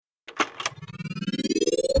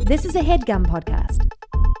This is a HeadGum podcast.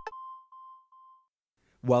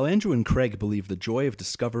 While Andrew and Craig believe the joy of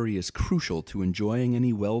discovery is crucial to enjoying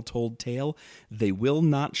any well-told tale, they will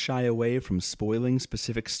not shy away from spoiling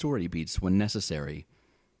specific story beats when necessary.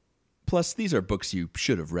 Plus, these are books you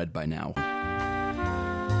should have read by now.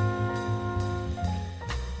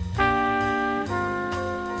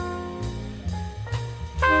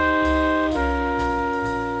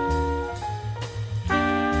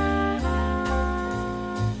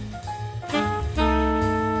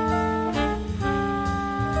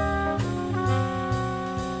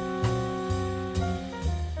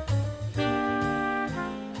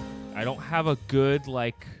 Have a good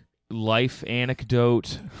life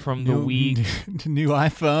anecdote from the week. New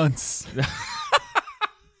iPhones.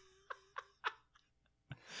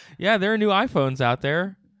 Yeah, there are new iPhones out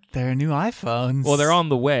there. There are new iPhones. Well, they're on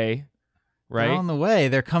the way, right? They're on the way.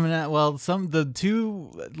 They're coming out. Well, the two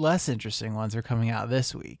less interesting ones are coming out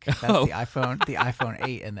this week. That's the iPhone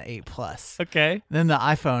 8 and the 8 Plus. Okay. Then the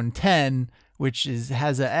iPhone 10, which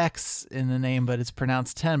has an X in the name, but it's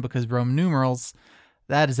pronounced 10 because Roman numerals.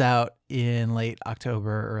 That is out in late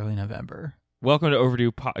October, early November. Welcome to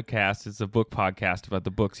Overdue Podcast. It's a book podcast about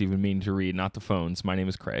the books you've been meaning to read, not the phones. My name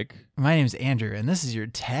is Craig. My name is Andrew, and this is your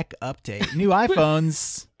tech update. New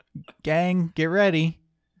iPhones. Gang, get ready.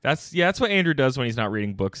 That's what Andrew does when he's not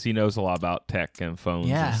reading books. He knows a lot about tech and phones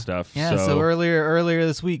and stuff. Yeah, so earlier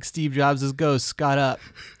this week, Steve Jobs' ghost got up.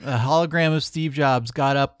 A hologram of Steve Jobs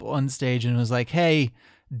got up on stage and was like, hey,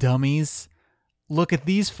 dummies. Look at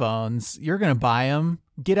these phones. You're going to buy them.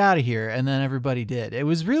 Get out of here. And then everybody did. It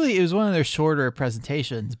was one of their shorter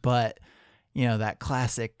presentations, but that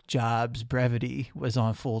classic Jobs brevity was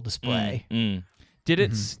on full display. Did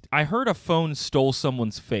it? I heard a phone stole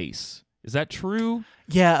someone's face. Is that true?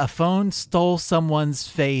 Yeah, a phone stole someone's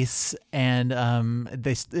face, and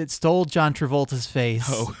it stole John Travolta's face.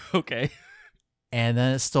 Oh, okay. And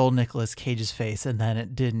then it stole Nicolas Cage's face, and then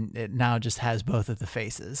it didn't. It now just has both of the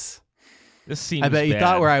faces. This seems I bet you bad.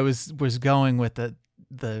 thought where I was going with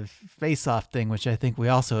the face-off thing, which I think we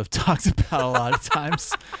also have talked about a lot of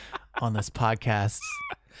times on this podcast.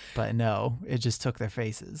 But no, it just took their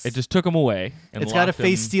faces. It just took them away. And it's got a locked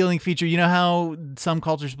face-stealing feature. You know how some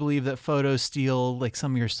cultures believe that photos steal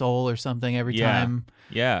some of your soul or something every time?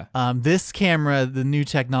 Yeah. This camera, the new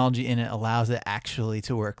technology in it allows it actually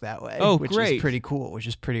to work that way. Oh, which great. is pretty cool, which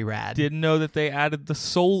is pretty rad. Didn't know that they added the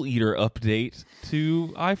Soul Eater update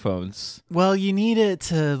to iPhones. Well, you need it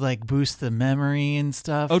to boost the memory and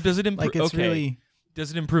stuff. Oh, does it improve?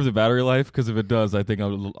 Does it improve the battery life? Because if it does, I think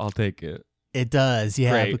I'll take it. It does,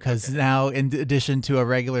 yeah, Great. because now in addition to a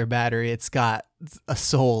regular battery, it's got a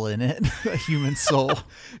soul in it, a human soul.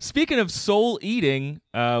 Speaking of soul eating,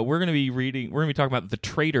 we're going to be talking about The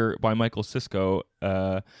Traitor by Michael Cisco,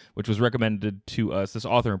 which was recommended to us. This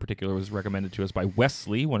author in particular was recommended to us by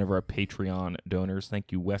Wesley, one of our Patreon donors.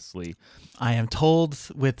 Thank you, Wesley. I am told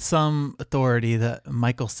with some authority that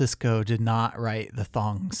Michael Cisco did not write the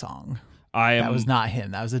Thong Song. That was not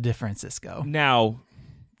him. That was a different Cisco. Now,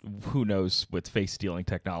 who knows with face-stealing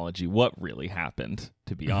technology what really happened,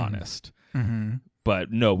 to be honest. Mm-hmm.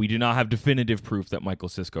 But no, we do not have definitive proof that Michael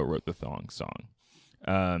Cisco wrote the Thong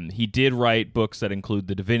Song. He did write books that include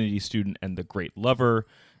The Divinity Student and The Great Lover.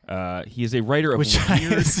 He is a writer of which I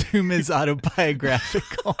assume is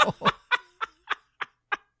autobiographical.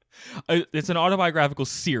 It's an autobiographical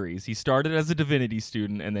series. He started as a divinity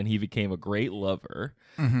student, and then he became a great lover.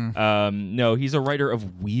 Mm-hmm. No, he's a writer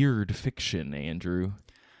of weird fiction, Andrew.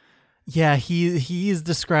 Yeah, he's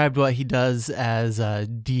described what he does as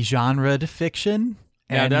degenred fiction.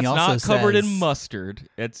 Yeah, and that's he also not covered in says, mustard.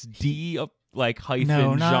 It's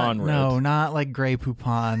hyphen not, genre. No, not like Grey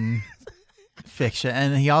Poupon fiction.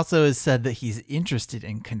 And he also has said that he's interested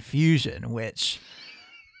in confusion, which,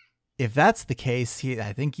 if that's the case,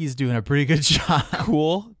 I think he's doing a pretty good job.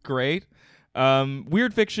 Cool, great.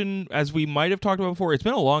 Weird fiction, as we might have talked about before, it's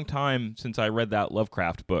been a long time since I read that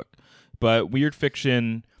Lovecraft book, but weird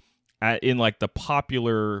fiction in the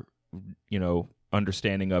popular,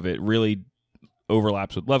 understanding of it really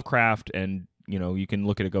overlaps with Lovecraft, and you can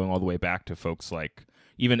look at it going all the way back to folks like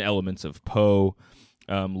even elements of Poe.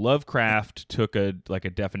 Lovecraft took a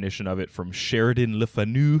definition of it from Sheridan Le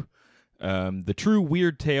Fanu. The true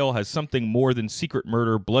weird tale has something more than secret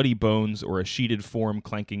murder, bloody bones, or a sheeted form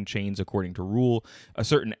clanking chains according to rule. A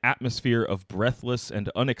certain atmosphere of breathless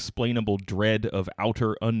and unexplainable dread of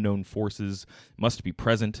outer unknown forces must be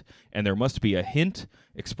present, and there must be a hint,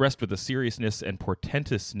 expressed with a seriousness and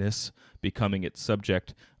portentousness becoming its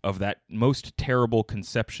subject, of that most terrible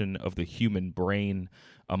conception of the human brain,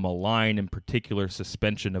 a malign and particular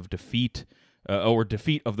suspension of defeat, or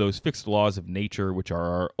defeat of those fixed laws of nature, which are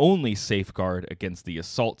our only safeguard against the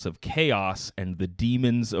assaults of chaos and the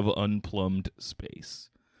demons of unplumbed space.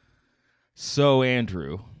 So,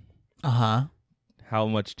 Andrew. Uh-huh. How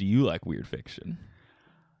much do you like weird fiction?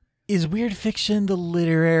 Is weird fiction the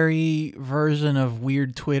literary version of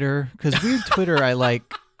weird Twitter? Because weird Twitter I like.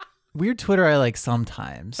 Weird Twitter I like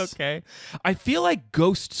sometimes. Okay. I feel like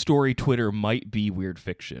ghost story Twitter might be weird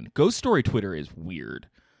fiction. Ghost story Twitter is weird.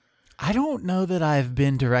 I don't know that I've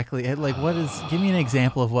been directly give me an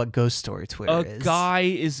example of what ghost story Twitter is. A guy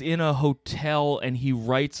is in a hotel and he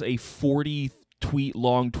writes a 40 tweet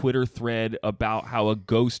long Twitter thread about how a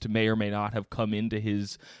ghost may or may not have come into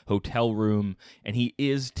his hotel room, and he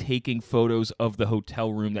is taking photos of the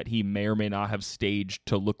hotel room that he may or may not have staged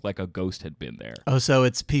to look like a ghost had been there. Oh, so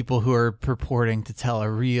it's people who are purporting to tell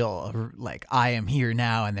like, I am here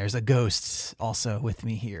now and there's a ghost also with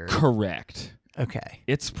me here. Correct. Okay.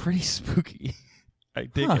 It's pretty spooky. I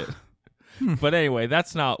dig it. But anyway,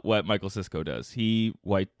 that's not what Michael Cisco does. He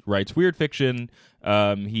writes weird fiction.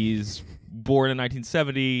 He's born in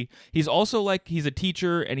 1970. He's also he's a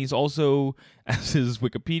teacher, and he's also, as his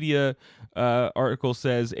Wikipedia article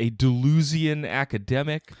says, a Deleuzian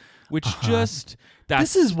academic, which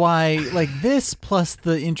this is why, this plus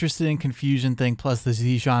the interested in confusion thing plus the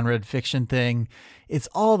Z-genre fiction thing, it's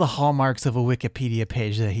all the hallmarks of a Wikipedia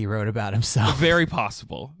page that he wrote about himself. Very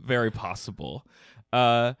possible. Very possible.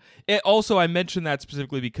 I mentioned that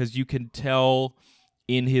specifically because you can tell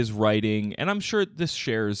in his writing, and I'm sure this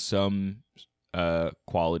shares some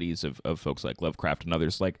qualities of folks like Lovecraft and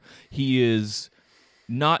others. Like, he is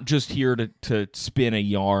not just here to spin a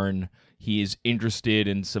yarn. He is interested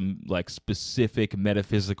in some specific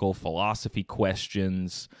metaphysical philosophy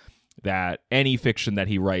questions that any fiction that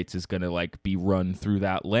he writes is going to be run through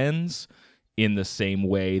that lens, in the same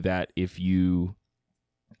way that if you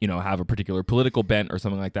have a particular political bent or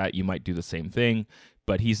something like that, you might do the same thing.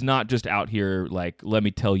 But he's not just out here let me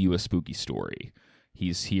tell you a spooky story.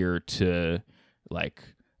 He's here to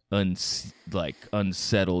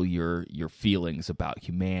unsettle your feelings about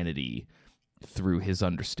humanity through his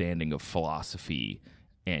understanding of philosophy,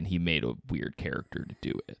 and he made a weird character to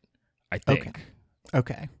do it, I think.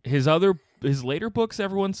 Okay. His later books,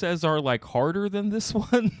 everyone says, are harder than this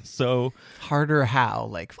one. So harder how?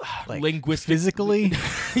 Like linguistic, physically?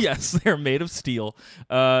 Yes, they're made of steel.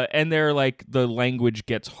 And they're the language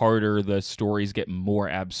gets harder, the stories get more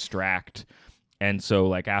abstract. And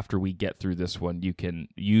so after we get through this one,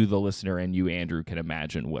 you the listener, and you, Andrew, can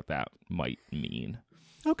imagine what that might mean.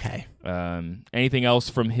 Okay. Anything else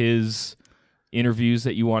from his interviews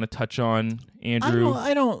that you want to touch on, Andrew?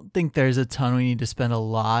 I don't think there's a ton we need to spend a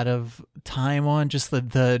lot of time on. Just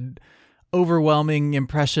the overwhelming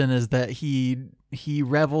impression is that he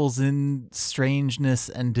revels in strangeness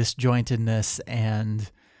and disjointedness, and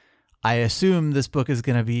I assume this book is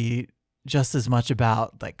going to be just as much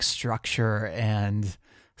about structure and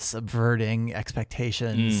subverting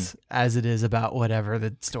expectations as it is about whatever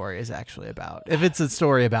the story is actually about. If it's a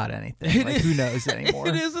story about anything, who knows anymore?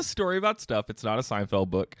 It is a story about stuff. It's not a Seinfeld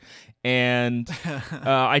book. And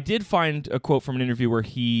I did find a quote from an interview where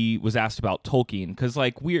he was asked about Tolkien, because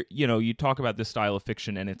you talk about this style of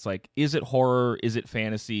fiction and it's is it horror? Is it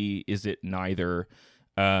fantasy? Is it neither?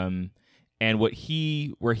 And where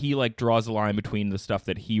he draws a line between the stuff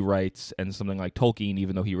that he writes and something like Tolkien,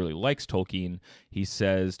 even though he really likes Tolkien, he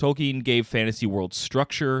says Tolkien gave fantasy worlds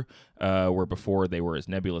structure, where before they were as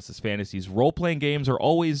nebulous as fantasies. Role-playing games are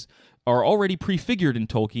already prefigured in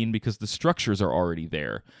Tolkien because the structures are already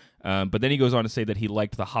there. But then he goes on to say that he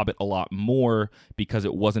liked The Hobbit a lot more because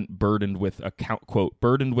it wasn't burdened with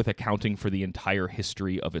accounting for the entire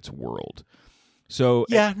history of its world. So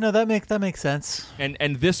that makes sense.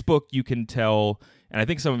 And this book, you can tell, and I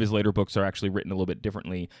think some of his later books are actually written a little bit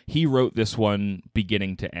differently. He wrote this one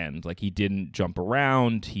beginning to end. He didn't jump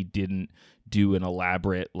around. He didn't do an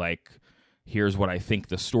elaborate here's what I think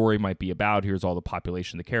the story might be about. Here's all the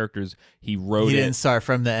population, the characters. He didn't start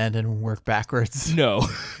from the end and work backwards. No.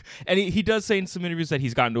 And he does say in some interviews that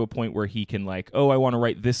he's gotten to a point where he can I want to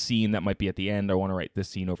write this scene that might be at the end. I want to write this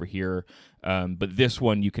scene over here. But this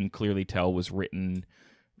one you can clearly tell was written.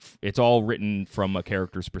 It's all written from a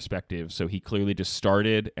character's perspective. So he clearly just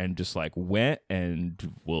started and just went,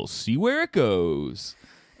 and we'll see where it goes.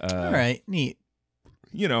 All right. Neat.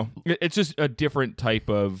 It's just a different type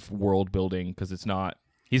of world building because he's not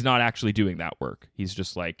actually doing that work. He's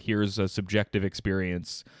just here's a subjective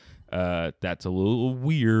experience that's a little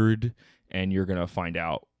weird, and you're going to find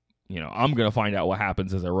out, I'm going to find out what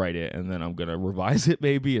happens as I write it, and then I'm going to revise it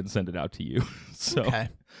maybe and send it out to you. So Okay.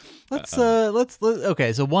 Let's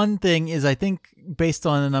okay. So one thing is, I think based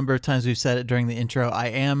on the number of times we've said it during the intro,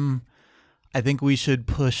 I think we should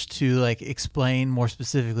push to like explain more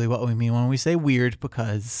specifically what we mean when we say weird,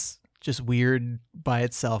 because just weird by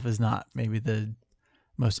itself is not maybe the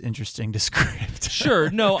most interesting descriptor. Sure.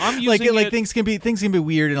 No, I'm using like things can be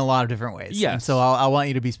weird in a lot of different ways. Yes. And so I want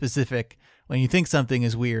you to be specific when you think something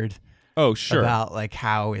is weird. Oh, sure. About like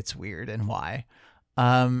how it's weird and why.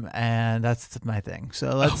 And that's my thing.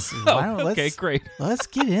 So let's great. Let's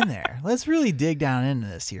get in there. Let's really dig down into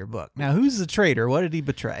this here book. Now, who's the traitor? What did he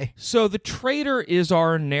betray? So the traitor is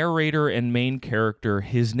our narrator and main character.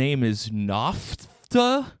 His name is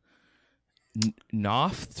Nafta.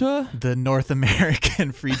 Nafta? The North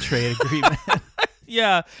American Free Trade Agreement.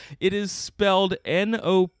 Yeah, it is spelled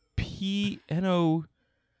N-O.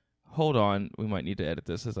 Hold on, we might need to edit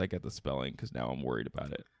this as I get the spelling because now I'm worried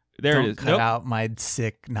about it. There Don't it is. Cut out my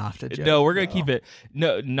sick NAFTA joke. No, we're gonna keep it.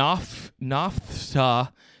 No,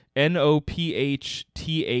 Nafta, N-O-P-H-T-H-A.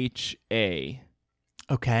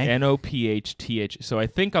 Okay. N-O-P-H-T-H. So I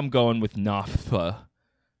think I'm going with Nafta.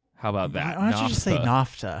 How about that? Why don't you just say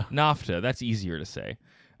NAFTA? Nafta. That's easier to say.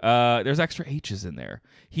 There's extra H's in there.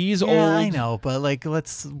 He's old. Yeah, I know, but like,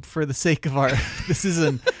 let's, for the sake of our, this is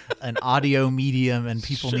an audio medium, and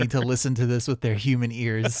people need to listen to this with their human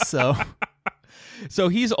ears. So, so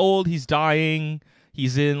he's old. He's dying.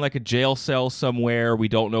 He's in like a jail cell somewhere. We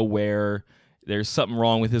don't know where. There's something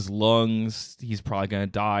wrong with his lungs. He's probably gonna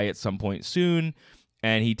die at some point soon.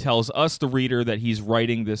 And he tells us, the reader, that he's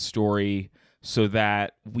writing this story so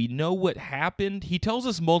that we know what happened. He tells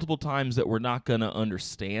us multiple times that we're not going to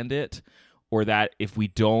understand it, or that if we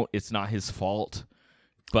don't, it's not his fault.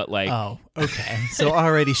 But like, oh, okay. So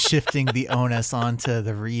already shifting the onus onto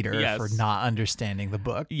the reader Yes. for not understanding the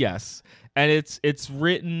book. yes. And it's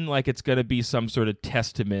written like it's going to be some sort of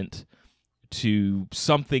testament to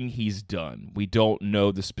something he's done. We don't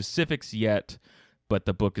know the specifics yet, but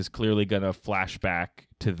the book is clearly going to flash back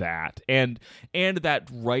to that. And that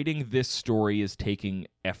writing this story is taking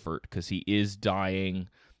effort because he is dying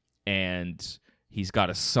and he's got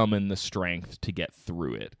to summon the strength to get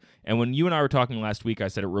through it. And when you and I were talking last week, I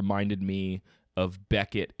said it reminded me of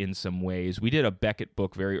Beckett in some ways. We did a Beckett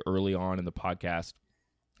book very early on in the podcast,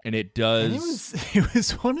 and it does. And it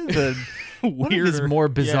was one of the one of his more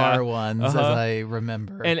bizarre ones, as I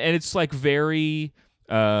remember. And it's like very.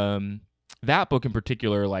 That book in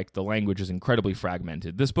particular, like the language is incredibly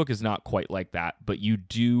fragmented. This book is not quite like that, but you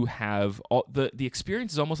do have the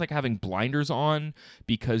experience is almost like having blinders on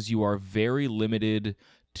because you are very limited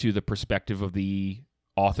to the perspective of the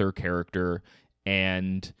author character,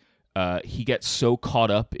 and he gets so caught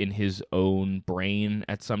up in his own brain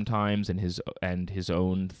at sometimes and his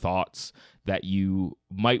own thoughts that you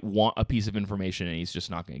might want a piece of information and he's just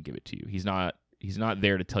not going to give it to you. He's not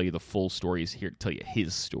there to tell you the full story. He's here to tell you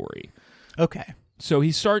his story. Okay. So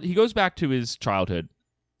he goes back to his childhood,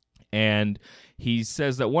 and he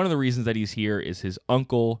says that one of the reasons that he's here is his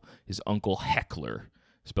uncle Heckler,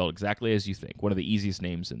 spelled exactly as you think, one of the easiest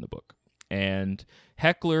names in the book. And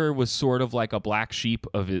Heckler was sort of like a black sheep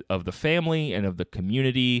of the family and of the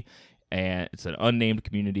community, and it's an unnamed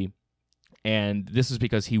community. And this is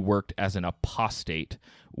because he worked as an apostate,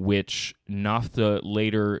 which Nafta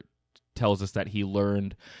later tells us that he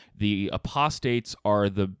learned the apostates are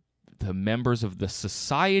the members of the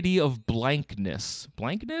Society of Blankness.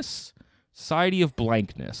 Blankness? Society of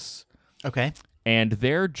Blankness. Okay. And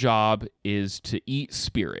their job is to eat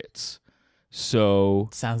spirits. So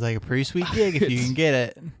sounds like a pretty sweet gig if you can get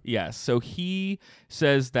it. Yes. So he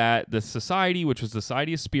says that the society, which was the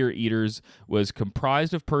Society of Spirit Eaters, was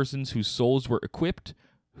comprised of persons whose souls were equipped,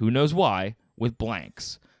 who knows why, with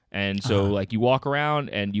blanks. And so like you walk around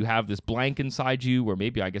and you have this blank inside you where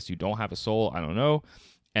maybe I guess you don't have a soul. I don't know.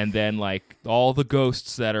 And then like all the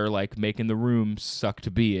ghosts that are like making the room suck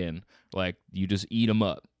to be in, like you just eat them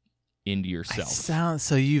up into yourself.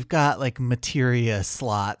 So you've got like materia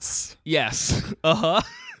slots. Yes. Uh-huh.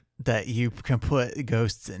 That you can put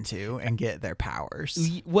ghosts into and get their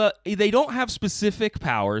powers. Well, they don't have specific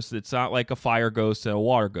powers. It's not like a fire ghost and a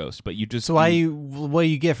water ghost, but you just. So what do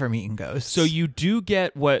you get from eating ghosts? So you do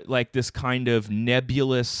get what like this kind of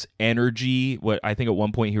nebulous energy. What I think at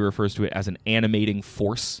one point he refers to it as an animating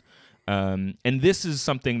force, and this is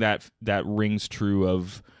something that rings true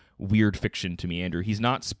of weird fiction to me, Andrew. He's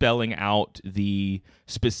not spelling out the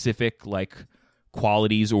specific like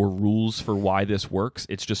qualities or rules for why this works.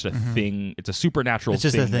 It's just a thing. It's a supernatural. It's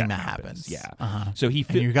just thing a thing that happens. Yeah. Uh-huh. So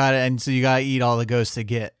you got to eat all the ghosts to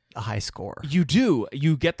get a high score. You do.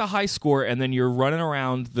 You get the high score, and then you're running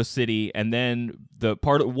around the city. And then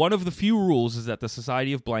one of the few rules is that the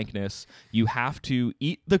Society of Blankness, you have to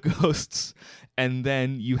eat the ghosts, and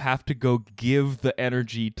then you have to go give the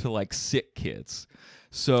energy to like sick kids.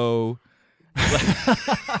 So,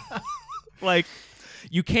 like,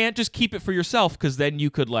 you can't just keep it for yourself, because then you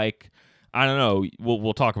could like. I don't know.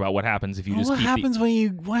 We'll talk about what happens if you just what happens when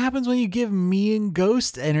you give mean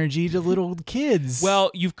ghost energy to little kids?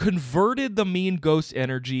 Well, you've converted the mean ghost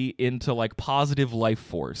energy into like positive life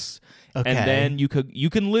force. Okay. And then you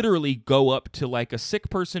can literally go up to like a sick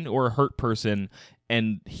person or a hurt person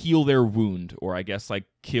and heal their wound, or I guess like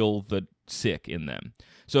kill the sick in them.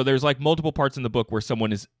 So there's like multiple parts in the book where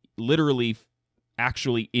someone is literally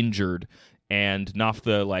actually injured, and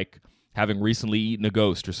Naphtha, like having recently eaten a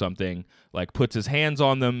ghost or something, like puts his hands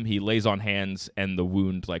on them, he lays on hands, and the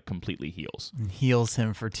wound like completely heals. And heals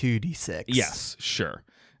him for 2d6. Yes, sure.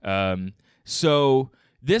 So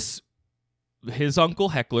his uncle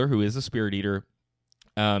Heckler, who is a spirit eater,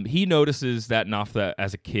 he notices that Naphtha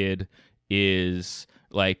as a kid is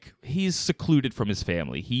like, he's secluded from his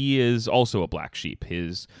family. He is also a black sheep.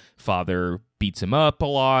 His father beats him up a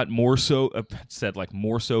lot, more so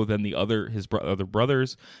more so than his other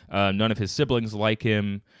brothers. None of his siblings like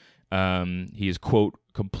him. He is, quote,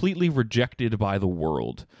 completely rejected by the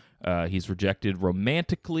world. He's rejected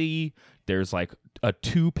romantically. There's like a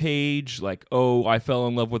 2-page, like, oh, I fell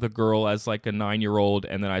in love with a girl as like a 9-year-old,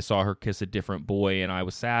 and then I saw her kiss a different boy, and I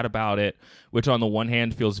was sad about it, which on the one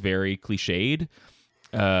hand feels very cliched.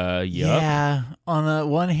 Yeah. On the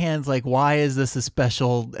one hand, like, why is this a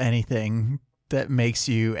special anything that makes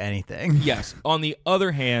you anything? Yes. On the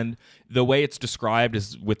other hand, the way it's described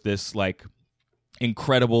is with this like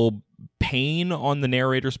incredible pain on the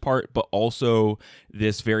narrator's part, but also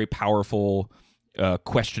this very powerful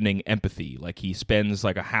questioning empathy. Like, he spends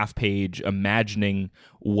like a half page imagining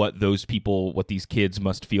what these kids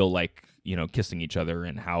must feel like, you know, kissing each other,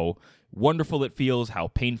 and how wonderful it feels, how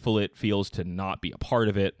painful it feels to not be a part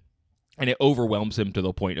of it. And it overwhelms him to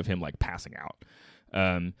the point of him like passing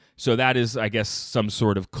out. So that is, I guess, some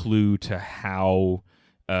sort of clue to how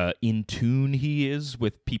in tune he is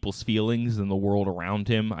with people's feelings and the world around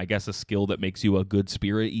him. I guess a skill that makes you a good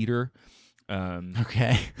spirit eater.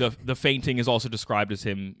 Okay. The fainting is also described as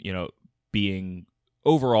him, you know, being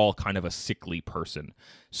overall kind of a sickly person.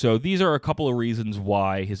 So these are a couple of reasons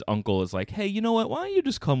why his uncle is like, hey, you know what? Why don't you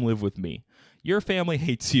just come live with me? Your family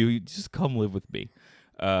hates you. Just come live with me.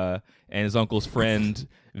 And his uncle's friend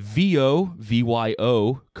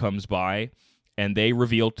Vyo, comes by, and they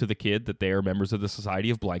reveal to the kid that they are members of the Society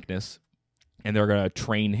of Blankness, and they're going to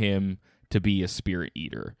train him to be a spirit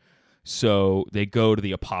eater. So they go to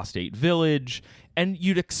the apostate village, and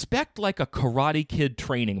you'd expect like a Karate Kid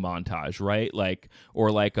training montage, right? Like,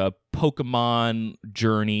 or like a Pokemon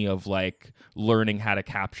journey of like learning how to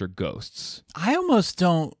capture ghosts. I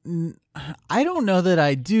don't know that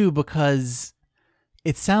I do, because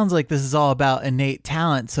it sounds like this is all about innate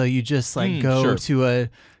talent. So you just like go sure.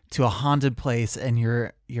 to a haunted place, and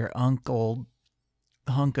your uncle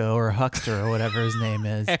Hunko or Huckster or whatever his name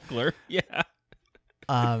is, Heckler, yeah.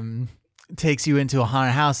 Takes you into a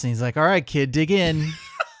haunted house, and he's like, all right, kid, dig in.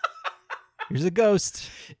 Here's a ghost.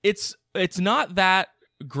 It's not that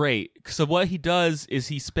great. So what he does is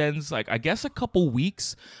he spends like, I guess, a couple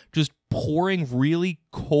weeks just pouring really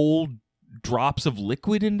cold drops of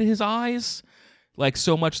liquid into his eyes, like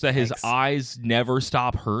so much that his eyes never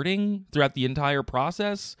stop hurting throughout the entire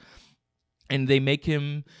process. And they make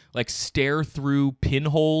him like stare through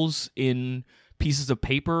pinholes in pieces of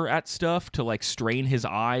paper at stuff to like strain his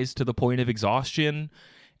eyes to the point of exhaustion.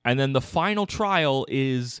 And then the final trial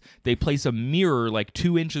is they place a mirror like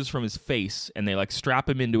 2 inches from his face, and they like strap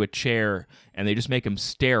him into a chair, and they just make him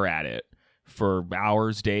stare at it for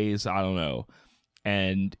hours, days, I don't know.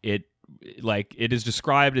 And it is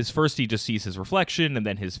described as, first he just sees his reflection, and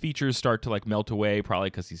then his features start to like melt away, probably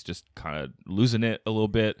because he's just kind of losing it a little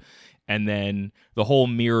bit. And then the whole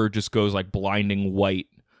mirror just goes like blinding white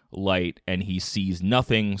light, and he sees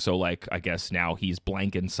nothing. So like, I guess now he's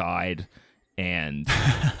blank inside, and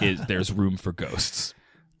there's room for ghosts.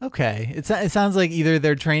 Okay. It sounds like either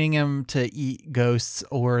they're training him to eat ghosts,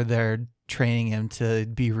 or they're training him to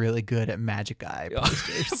be really good at Magic Eye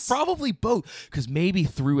posters. Probably both, because maybe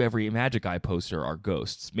through every Magic Eye poster are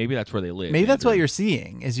ghosts. Maybe that's where they live. Maybe that's what you're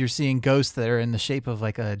seeing, is you're seeing ghosts that are in the shape of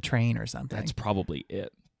like a train or something. That's probably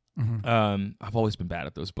it. Mm-hmm. I've always been bad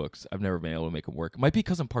at those books. I've never been able to make them work. It might be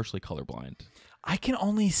because I'm partially colorblind. I can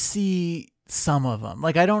only see some of them.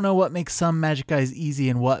 Like, I don't know what makes some Magic Eyes easy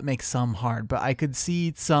and what makes some hard, but I could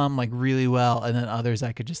see some like really well, and then others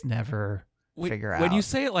I could just never figure out. When you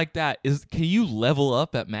say it like that, can you level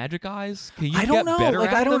up at Magic Eyes? Can you I don't get know. better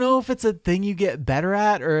Like, at I don't them? know if it's a thing you get better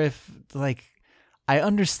at, or if like I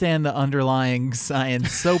understand the underlying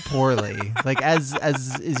science so poorly. Like as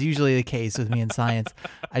is usually the case with me in science,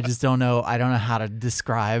 I just don't know. I don't know how to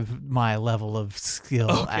describe my level of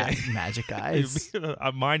skill at Magic Eyes.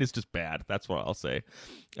 Mine is just bad. That's what I'll say.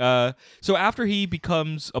 So after he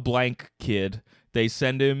becomes a blank kid, they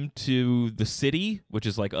send him to the city, which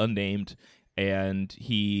is like unnamed, and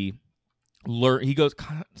he goes.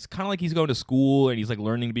 It's kind of like he's going to school, and he's like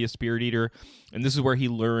learning to be a spirit eater. And this is where he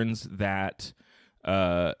learns that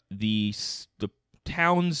the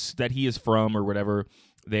towns that he is from or whatever,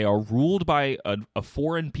 they are ruled by a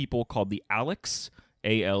foreign people called the Alaks,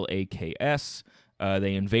 Alaks.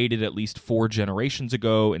 They invaded at least 4 generations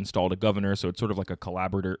ago, installed a governor, so it's sort of like a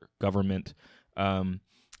collaborator government. And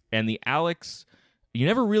the Alaks, you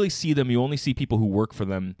never really see them. You only see people who work for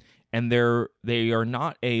them, and they are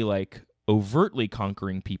not a like overtly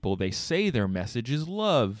conquering people. They say their message is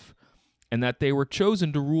love, and that they were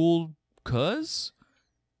chosen to rule because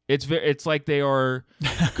it's like they are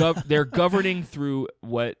they're governing through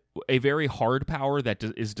what a very hard power that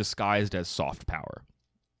is disguised as soft power.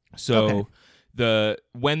 So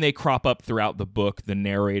when they crop up throughout the book, the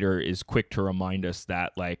narrator is quick to remind us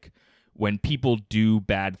that like when people do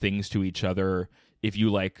bad things to each other, if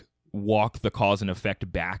you like walk the cause and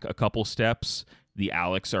effect back a couple steps, the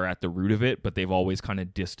Alaks are at the root of it, but they've always kind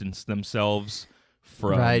of distanced themselves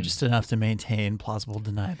from just enough to maintain plausible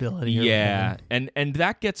deniability. Yeah, and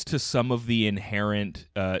that gets to some of the inherent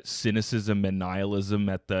cynicism and nihilism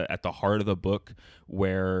at the heart of the book,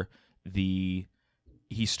 where he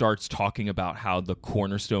starts talking about how the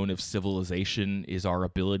cornerstone of civilization is our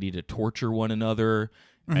ability to torture one another,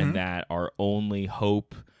 and that our only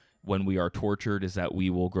hope when we are tortured is that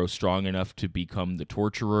we will grow strong enough to become the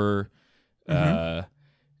torturer.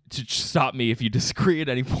 To stop me if you disagree at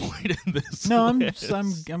any point in this. No, I'm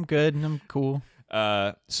good and I'm cool.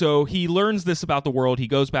 So he learns this about the world. He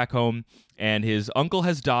goes back home, and his uncle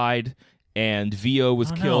has died, and Vio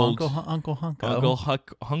was killed. No, Uncle Hunko. Uncle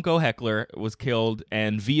Hunko Heckler was killed,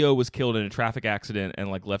 and Vio was killed in a traffic accident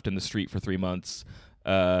and like left in the street for 3 months.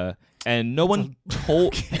 And no one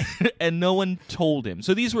told him.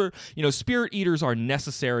 So these were, spirit eaters are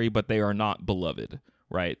necessary, but they are not beloved,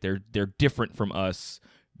 right? They're different from us.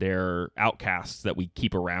 They're outcasts that we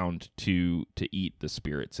keep around to eat the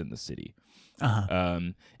spirits in the city.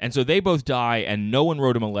 And so they both die, and no one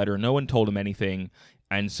wrote him a letter. No one told him anything.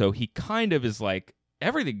 And so he kind of is like,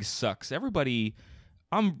 everything sucks. Everybody,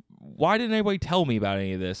 why didn't anybody tell me about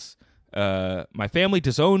any of this? My family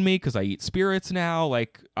disowned me because I eat spirits now.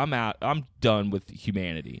 Like, I'm done with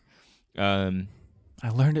humanity. I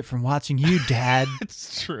learned it from watching you, Dad.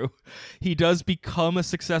 It's true. He does become a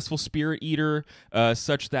successful spirit eater,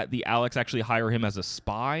 such that the Alaks actually hire him as a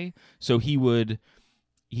spy. So he goes.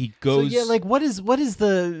 So yeah, like what is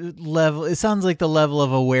the level? It sounds like the level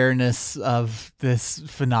of awareness of this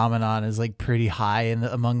phenomenon is like pretty high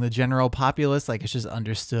among the general populace. Like it's just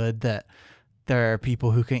understood that there are people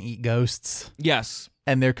who can eat ghosts. Yes.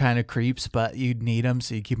 And they're kind of creeps, but you need them,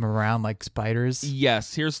 so you keep them around like spiders.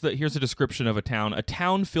 Yes, here's a description of a town. A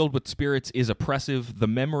town filled with spirits is oppressive. The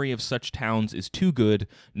memory of such towns is too good.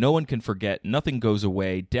 No one can forget. Nothing goes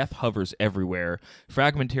away. Death hovers everywhere.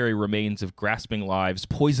 Fragmentary remains of grasping lives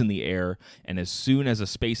poison the air, and as soon as a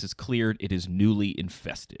space is cleared, it is newly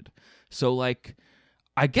infested. So, like,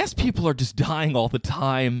 I guess people are just dying all the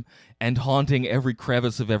time and haunting every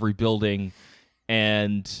crevice of every building,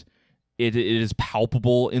 and it is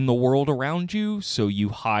palpable in the world around you, so you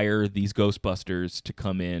hire these Ghostbusters to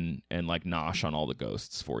come in and like nosh on all the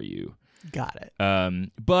ghosts for you. Got it.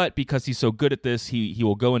 But because he's so good at this, he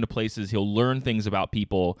will go into places, he'll learn things about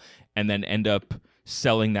people, and then end up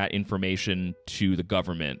selling that information to the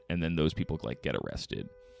government, and then those people like get arrested.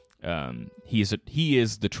 He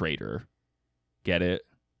is the traitor. Get it?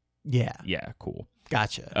 Yeah. Yeah, cool.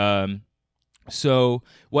 Gotcha. So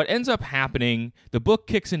what ends up happening, the book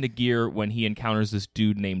kicks into gear when he encounters this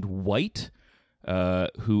dude named White,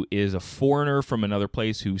 who is a foreigner from another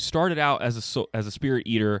place who started out as a spirit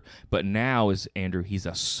eater, but now he's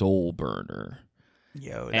a soul burner.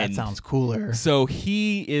 Yo, that sounds cooler. So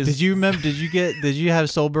he is. Did you have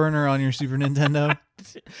Soul Burner on your Super Nintendo?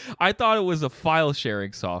 I thought it was a file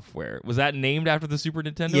sharing software. Was that named after the Super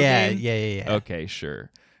Nintendo game? Yeah. Okay,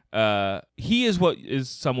 sure. He is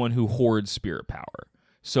someone who hoards spirit power.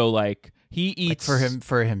 So like he eats like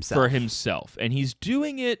for himself, and he's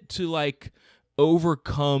doing it to like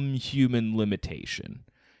overcome human limitation.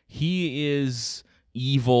 He is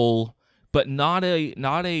evil, but not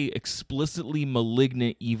a explicitly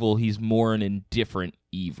malignant evil. He's more an indifferent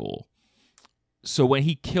evil. So when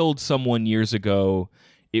he killed someone years ago,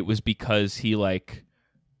 it was because he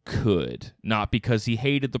could, not because he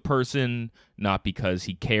hated the person, not because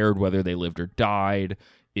he cared whether they lived or died.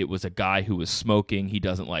 It was a guy who was smoking. He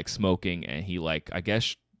doesn't like smoking, and he I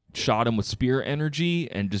guess shot him with spirit energy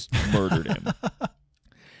and just murdered him.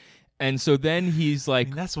 And so then he's like... I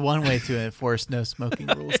mean, that's one way to enforce no smoking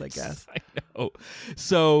rules, I guess. I know.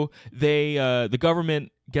 So the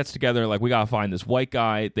government gets together, we got to find this white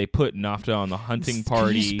guy. They put Nafta on the hunting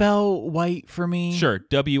party. Can you spell white for me? Sure,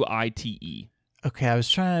 W-I-T-E. Okay, I was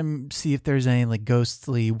trying to see if there's any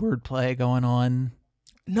ghostly wordplay going on.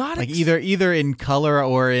 Not either in color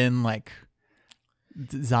or in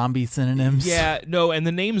zombie synonyms. Yeah, no, and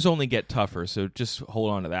the names only get tougher, so just hold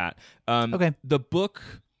on to that. Okay. The book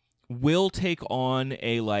will take on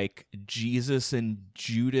a Jesus and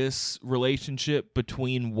Judas relationship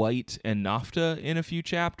between White and Nafta in a few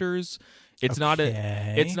chapters. It's not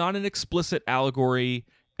an explicit allegory,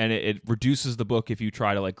 and it reduces the book if you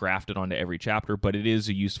try to graft it onto every chapter, but it is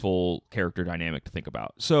a useful character dynamic to think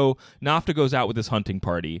about. So Nafta goes out with this hunting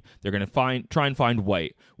party. They're going to try and find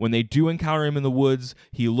White. When they do encounter him in the woods,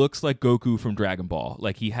 he looks like Goku from Dragon Ball.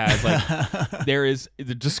 He has there is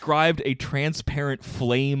described a transparent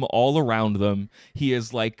flame all around them. He is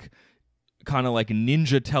kind of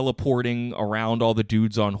ninja teleporting around all the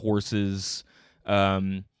dudes on horses.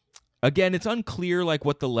 Again, it's unclear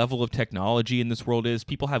what the level of technology in this world is.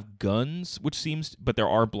 People have guns, but there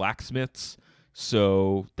are blacksmiths,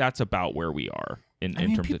 so that's about where we are in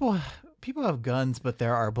terms of people have guns, but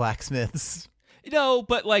there are blacksmiths. No,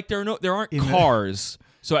 but there aren't cars.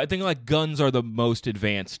 So I think guns are the most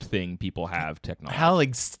advanced thing people have technology. How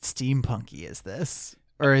steampunky is this?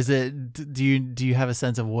 Or is it? Do you have a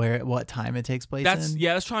sense of what time it takes place in?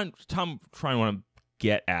 Yeah, that's trying want to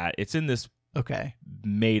get at. It's in this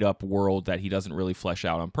made up world that he doesn't really flesh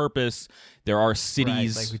out on purpose. There are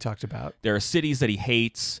cities, like we talked about. There are cities that he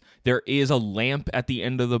hates. There is a lamp at the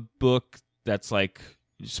end of the book that's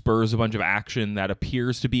spurs a bunch of action that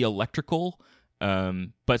appears to be electrical.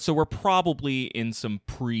 But so we're probably in some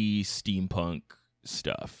pre-steampunk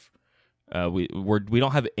stuff. We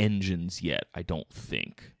don't have engines yet, I don't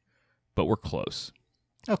think, but we're close.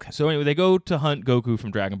 Okay. So anyway, they go to hunt Goku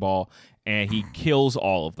from Dragon Ball, and he kills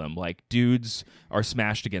all of them. Dudes are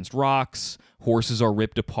smashed against rocks, horses are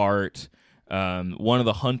ripped apart. One of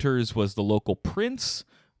the hunters was the local prince,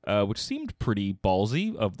 which seemed pretty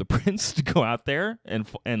ballsy of the prince to go out there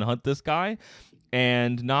and hunt this guy.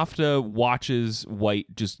 And Nafta watches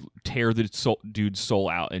White just tear the dude's soul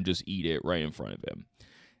out and just eat it right in front of him.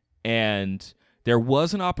 And there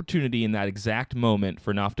was an opportunity in that exact moment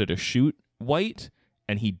for Nafta to shoot White,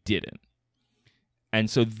 and he didn't. And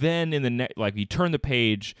so then in the he turned the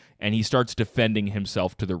page and he starts defending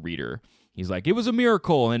himself to the reader. He's like, it was a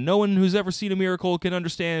miracle, and no one who's ever seen a miracle can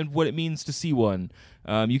understand what it means to see one.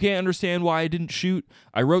 You can't understand why I didn't shoot.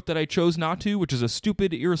 I wrote that I chose not to, which is a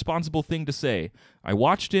stupid, irresponsible thing to say. I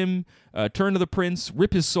watched him turn to the prince,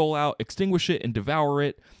 rip his soul out, extinguish it, and devour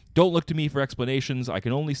it. Don't look to me for explanations. I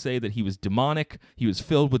can only say that he was demonic. He was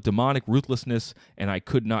filled with demonic ruthlessness, and I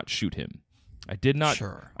could not shoot him. I did not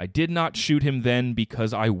shoot him then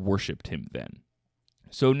because I worshipped him then.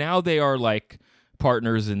 So now they are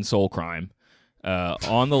partners in soul crime,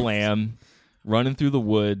 on the lam, running through the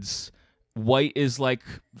woods. White is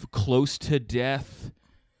close to death,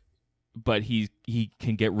 but he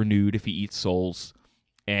can get renewed if he eats souls.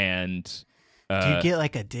 And do you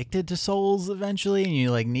get addicted to souls eventually, and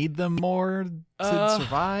you need them more to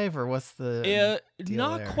survive, or what's the deal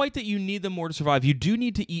not there? Quite that you need them more to survive. You do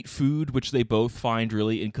need to eat food, which they both find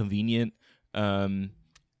really inconvenient. And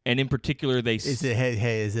in particular, is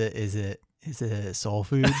it soul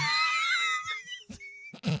food?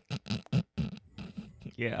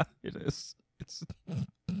 Yeah, it is. It's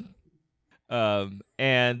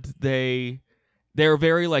and they're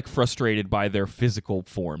very frustrated by their physical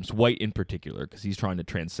forms, White in particular, because he's trying to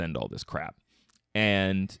transcend all this crap.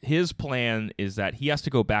 And his plan is that he has to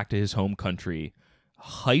go back to his home country,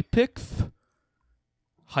 Hypixth.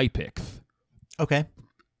 Okay.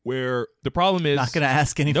 Where the problem is... Not going to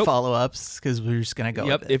ask any follow-ups, because we're just going to go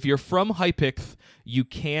with it. If you're from Hypixth, you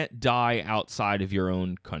can't die outside of your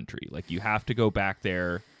own country. You have to go back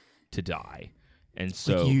there to die. And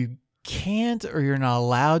so... you can't, or you're not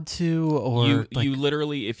allowed to, or... You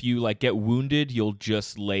literally, if you get wounded, you'll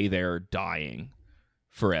just lay there dying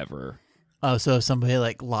forever. Oh, so if somebody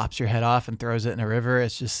lops your head off and throws it in a river,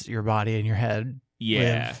 it's just your body and your head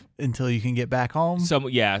live until you can get back home.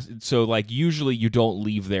 So like usually you don't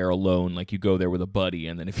leave there alone. Like you go there with a buddy,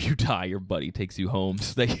 and then if you die, your buddy takes you home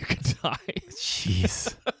so that you can die.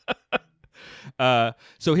 Jeez.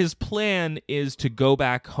 So his plan is to go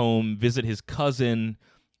back home, visit his cousin,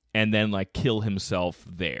 and then like kill himself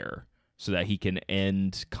there so that he can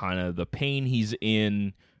end kind of the pain he's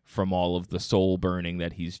in from all of the soul burning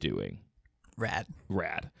that he's doing.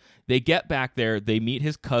 Rad. They get back there. They meet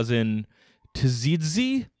his cousin,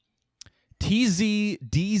 Tzidzi,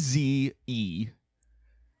 Tzdzie.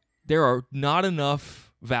 There are not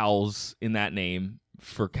enough vowels in that name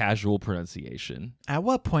for casual pronunciation. At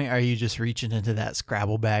what point are you just reaching into that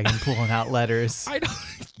Scrabble bag and pulling out letters?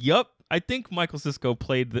 Yup. I think Michael Cisco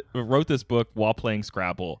wrote this book while playing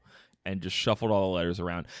Scrabble and just shuffled all the letters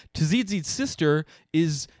around. Tzidzi's sister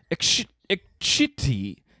is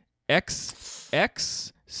Ekchiti.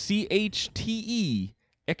 X-X-C-H-T-E.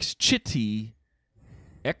 Exchiti.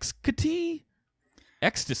 Excati?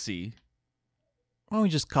 Ecstasy. Why don't we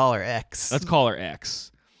just call her X? Let's call her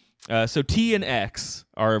X. So T and X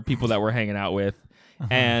are people that we're hanging out with,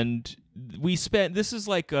 and we spent. This is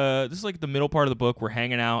like the middle part of the book. We're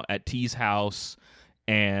hanging out at T's house,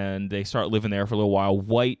 and they start living there for a little while.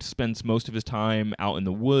 White spends most of his time out in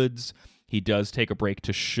the woods. He does take a break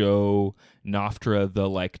to show Naftra the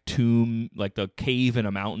like tomb, like the cave in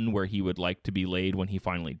a mountain where he would like to be laid when he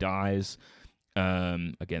finally dies.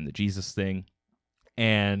 Again, the Jesus thing.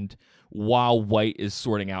 And while White is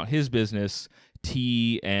sorting out his business,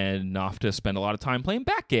 T and Nafta spend a lot of time playing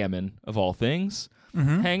backgammon, of all things,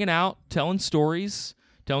 hanging out, telling stories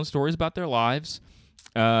about their lives.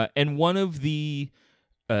 And one of the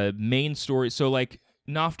main stories, so like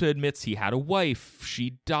Nafta admits he had a wife,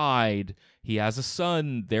 she died, he has a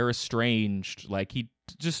son, they're estranged. Like he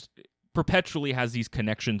just perpetually has these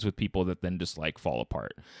connections with people that then just like fall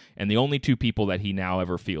apart. And the only two people that he now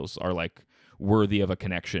ever feels are like worthy of a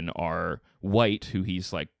connection are White, who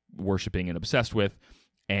he's like worshiping and obsessed with,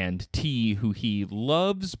 and T, who he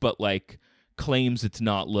loves but like claims it's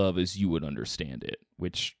not love as you would understand it,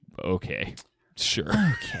 which okay, sure.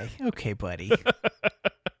 Okay, buddy.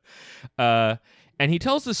 And he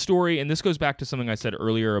tells this story, and this goes back to something I said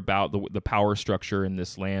earlier about the power structure in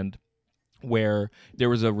this land, where there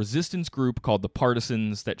was a resistance group called the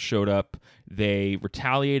Partisans that showed up. They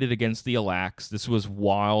retaliated against the Alax. This was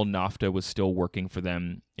while Nafta was still working for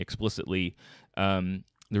them explicitly. The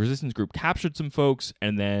resistance group captured some folks,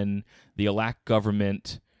 and then the Alac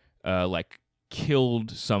government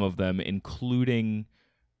killed some of them, including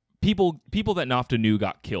people that Nafta knew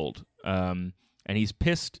got killed. And he's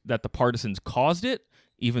pissed that the Partisans caused it,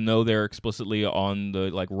 even though they're explicitly on the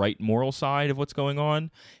like right moral side of what's going on.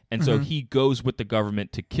 And so he goes with the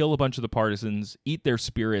government to kill a bunch of the Partisans, eat their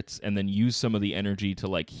spirits, and then use some of the energy to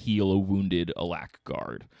like heal a wounded Alac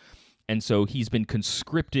guard. And so he's been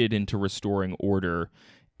conscripted into restoring order,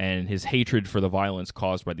 and his hatred for the violence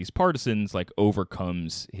caused by these Partisans like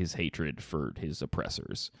overcomes his hatred for his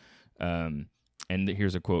oppressors. And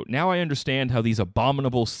here's a quote. "Now I understand how these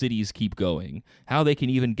abominable cities keep going, how they can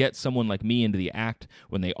even get someone like me into the act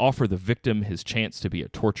when they offer the victim his chance to be a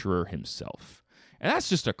torturer himself." And that's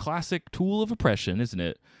just a classic tool of oppression, isn't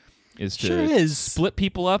it? Is to Sure is. split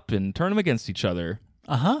people up and turn them against each other.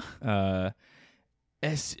 And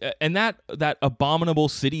that abominable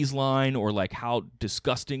cities line, or like how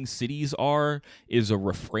disgusting cities are, is a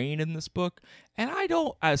refrain in this book. And I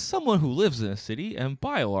don't, as someone who lives in a city and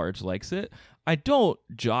by and large likes it, I don't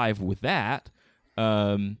jive with that.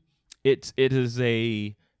 It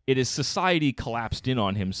is society collapsed in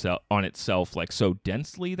on itself like so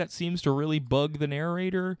densely that seems to really bug the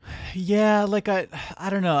narrator. Yeah, like I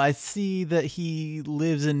don't know. I see that he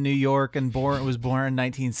lives in New York and was born in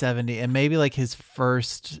 1970, and maybe like his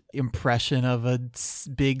first impression of a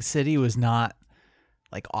big city was not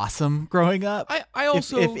like awesome growing up. I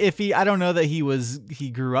also I don't know that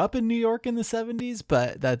he grew up in New York in the 70s,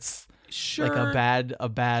 but that's sure like a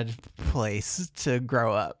bad place to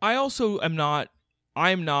grow up.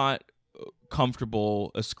 I'm not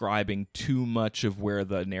comfortable ascribing too much of where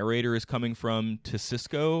the narrator is coming from to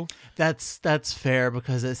Cisco. That's fair,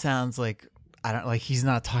 because it sounds like he's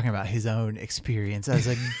not talking about his own experience as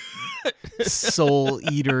a soul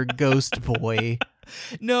eater ghost boy.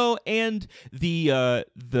 No, and the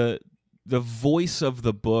voice of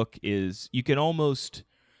the book is, you can almost,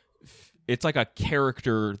 it's like a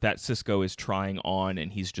character that Cisco is trying on,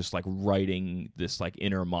 and he's just like writing this like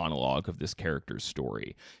inner monologue of this character's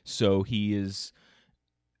story. So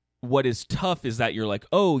what is tough is that you're like,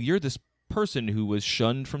 oh, you're this person who was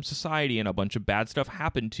shunned from society and a bunch of bad stuff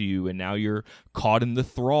happened to you, and now you're caught in the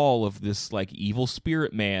thrall of this like evil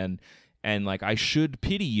spirit man. and like I should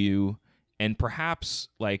pity you and perhaps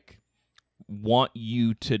like want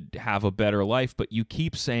you to have a better life, but you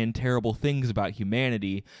keep saying terrible things about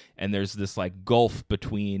humanity, and there's this like gulf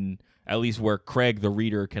between at least where Craig the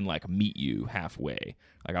reader can like meet you halfway.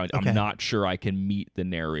 Like I'm not sure I can meet the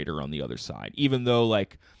narrator on the other side, even though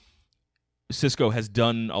like Cisco has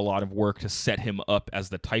done a lot of work to set him up as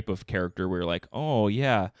the type of character where you're like, oh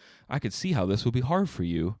yeah, I could see how this would be hard for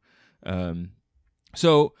you.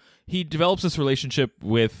 So he develops this relationship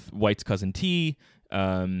with White's cousin T.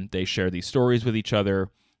 They share these stories with each other,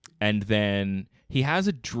 and then he has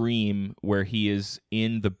a dream where he is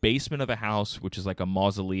in the basement of a house, which is like a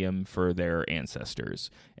mausoleum for their ancestors,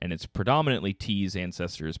 and it's predominantly T's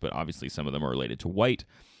ancestors, but obviously some of them are related to White.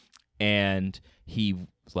 And he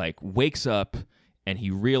like wakes up and he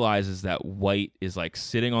realizes that White is like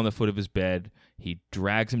sitting on the foot of his bed. He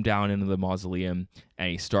drags him down into the mausoleum and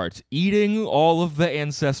he starts eating all of the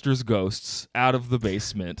ancestors' ghosts out of the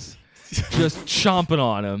basement, just chomping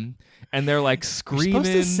on them. And they're like screaming. You're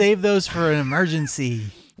supposed to save those for an emergency.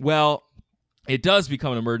 Well, it does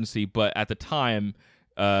become an emergency, but at the time,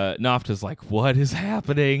 Nafta's like, what is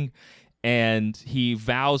happening? And he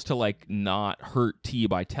vows to like not hurt T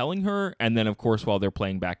by telling her. And then, of course, while they're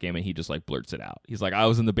playing backgammon, he just like blurts it out. He's like, I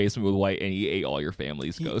was in the basement with White, and he ate all your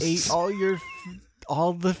family's ghosts. He ate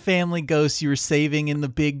all the family ghosts you were saving in the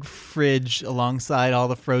big fridge, alongside all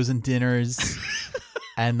the frozen dinners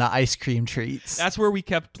and the ice cream treats. That's where we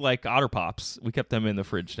kept like Otter Pops. We kept them in the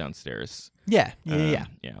fridge downstairs. Yeah.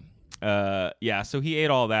 So he ate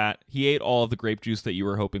all that. He ate all of the grape juice that you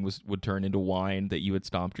were hoping would turn into wine that you had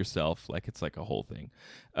stomped yourself. Like, it's like a whole thing.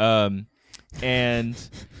 And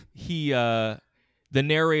he, the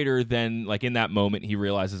narrator then, like in that moment, he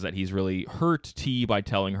realizes that he's really hurt T by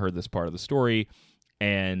telling her this part of the story.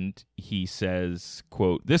 And he says,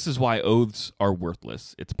 quote, "This is why oaths are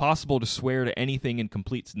worthless. It's possible to swear to anything in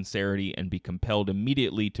complete sincerity and be compelled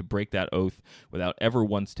immediately to break that oath without ever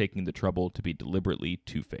once taking the trouble to be deliberately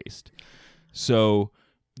two-faced." So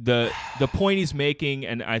the point he's making,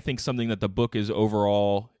 and I think something that the book is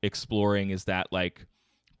overall exploring, is that like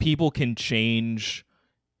people can change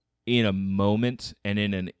in a moment and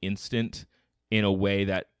in an instant in a way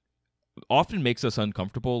that often makes us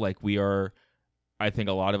uncomfortable. Like I think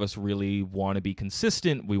a lot of us really want to be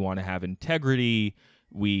consistent. We want to have integrity.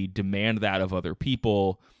 We demand that of other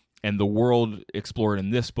people. And the world explored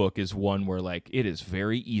in this book is one where like it is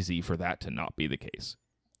very easy for that to not be the case.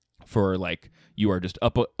 For like you are just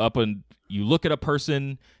up and you look at a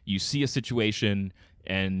person, you see a situation,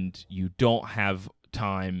 and you don't have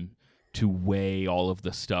time to weigh all of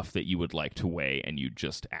the stuff that you would like to weigh, and you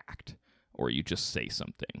just act or you just say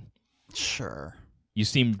something. Sure. You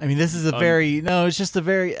seem. I mean, this is it's just a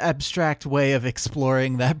very abstract way of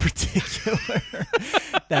exploring that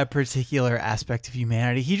particular aspect of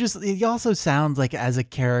humanity. He also sounds like, as a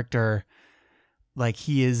character, like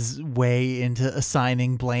he is way into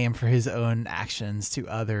assigning blame for his own actions to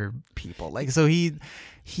other people. Like, so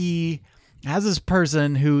he has this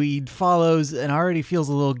person who he follows and already feels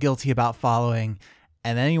a little guilty about following,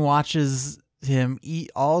 and then he watches him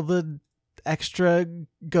eat all the extra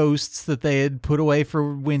ghosts that they had put away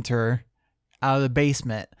for winter out of the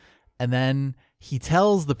basement, and then he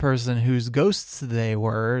tells the person whose ghosts they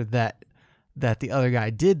were that the other guy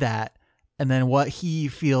did that, and then what he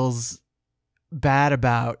feels bad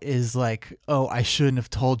about is like, oh, I shouldn't have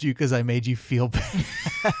told you because I made you feel bad.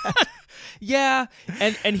 Yeah,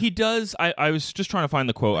 and he does. I was just trying to find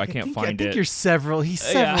the quote. I can't find it. I think he's several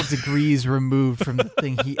degrees removed from the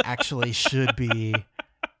thing he actually should be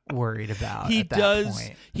worried about. He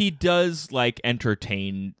does like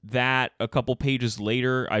entertain that a couple pages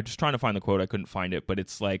later. I'm just trying to find the quote. I couldn't find it, but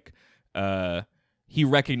it's like he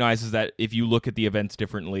recognizes that if you look at the events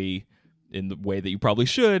differently in the way that you probably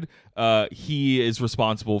should, he is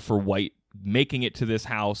responsible for White making it to this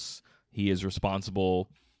house. He is responsible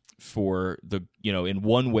for the, in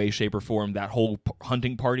one way, shape, or form, that whole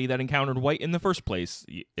hunting party that encountered White in the first place,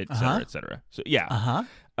 et cetera, et cetera. So yeah.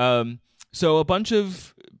 So a bunch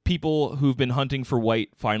of people who've been hunting for White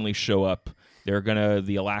finally show up. The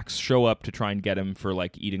Alax show up to try and get him for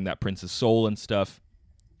like eating that prince's soul and stuff.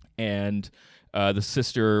 And the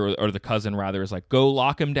sister, or the cousin rather, is like, go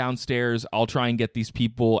lock him downstairs. I'll try and get these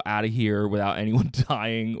people out of here without anyone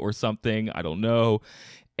dying or something. I don't know.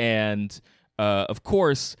 And of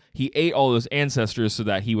course, he ate all those ancestors so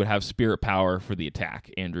that he would have spirit power for the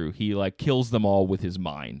attack, Andrew. He like kills them all with his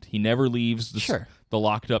mind. He never leaves the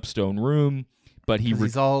locked up stone room, but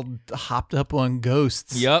he's all hopped up on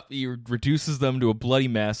ghosts. Yep, he reduces them to a bloody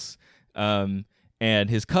mess. And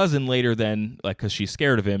his cousin later then, like, because she's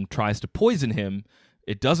scared of him, tries to poison him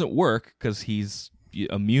it doesn't work because he's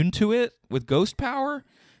immune to it with ghost power.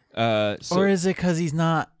 Or is it because he's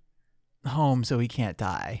not home, so he can't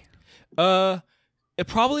die?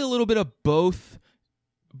 Probably a little bit of both,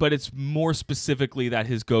 but it's more specifically that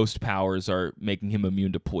his ghost powers are making him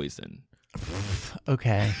immune to poison.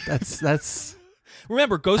 Okay, that's.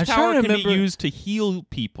 Remember, ghost I'm power trying to can be remember- used to heal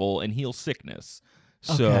people and heal sickness.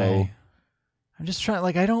 So Okay. I'm just trying.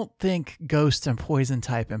 Like, I don't think ghost and poison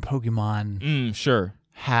type in Pokemon sure.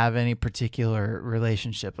 have any particular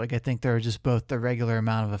relationship. Like, I think they're just both the regular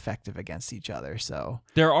amount of effective against each other. So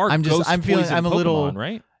There are I'm feeling poison I'm a Pokemon, little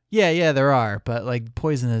right? Yeah, there are, but like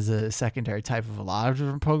poison is a secondary type of a lot of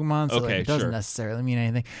different Pokemon, so like, Okay, it doesn't sure. necessarily mean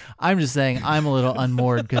anything. I'm just saying I'm a little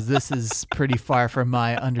unmoored because this is pretty far from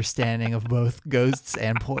my understanding of both ghosts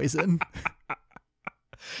and poison.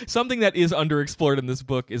 Something that is underexplored in this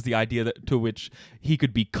book is the idea that to which he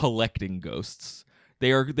could be collecting ghosts.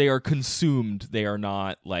 They are consumed. They are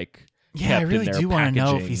not like Yeah, kept I really in their do want to know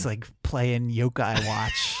if packaging. he's like playing Yokai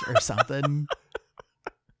Watch or something.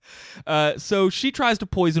 So she tries to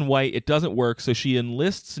poison White. It doesn't work, so she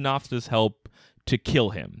enlists Nafta's help to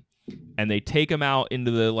kill him. And they take him out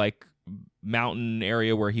into the like mountain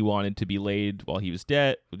area where he wanted to be laid while he was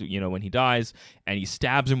dead, when he dies, and he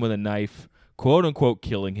stabs him with a knife, quote unquote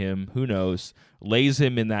killing him, who knows, lays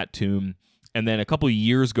him in that tomb, and then a couple of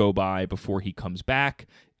years go by before he comes back,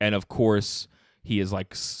 and of course he is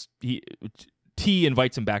like T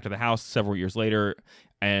invites him back to the house several years later,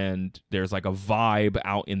 and there's like a vibe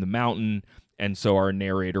out in the mountain, and so our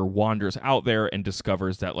narrator wanders out there and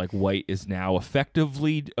discovers that like White is now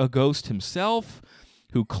effectively a ghost himself,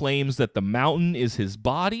 who claims that the mountain is his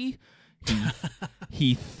body.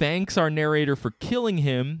 He thanks our narrator for killing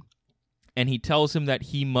him, and he tells him that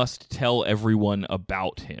he must tell everyone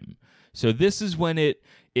about him. So this is when it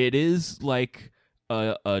is like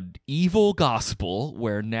a evil gospel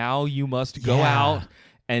where now you must go out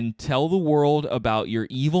and tell the world about your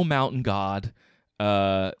evil mountain god,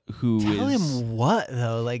 who Tell him what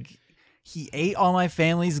though? Like, he ate all my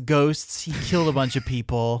family's ghosts. He killed a bunch of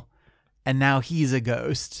people, and now he's a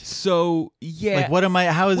ghost. So yeah, Like, what am I?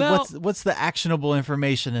 How is Well- what's the actionable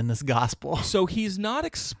information in this gospel? So he's not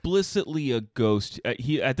explicitly a ghost.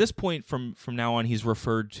 He at this point from now on he's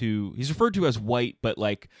referred to as White, but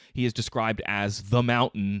like he is described as the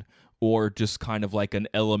mountain, or just kind of like an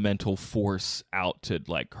elemental force out to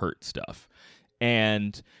like hurt stuff.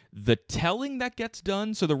 And the telling that gets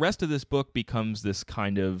done, so the rest of this book becomes this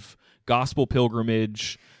kind of gospel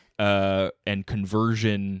pilgrimage and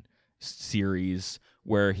conversion series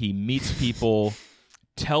where he meets people,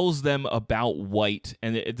 tells them about White,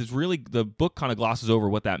 and it's really, the book kind of glosses over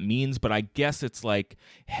what that means, but I guess it's like,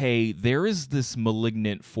 hey, there is this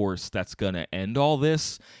malignant force that's gonna end all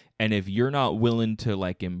this, and if you're not willing to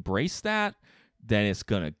like embrace that, then it's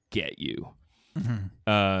gonna get you.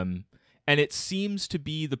 And it seems to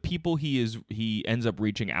be the people he ends up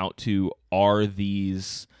reaching out to are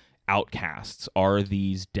these outcasts, are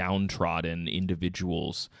these downtrodden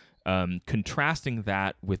individuals. Contrasting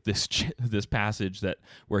that with this passage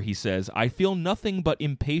where he says, "I feel nothing but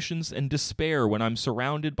impatience and despair when I'm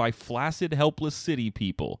surrounded by flaccid, helpless city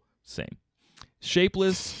people." Same.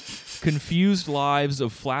 Shapeless, confused lives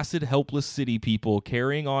of flaccid, helpless city people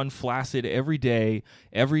carrying on flaccid every day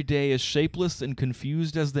as shapeless and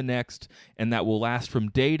confused as the next, and that will last from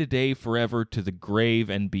day to day forever to the grave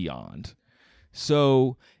and beyond.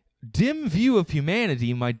 So, dim view of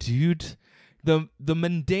humanity, my dude. The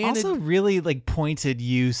mundanity. Also, really like pointed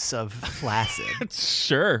use of flaccid.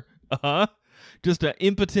 Sure. Just an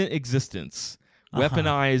impotent existence.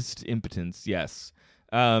 Weaponized impotence, yes.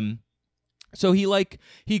 So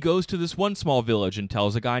he goes to this one small village and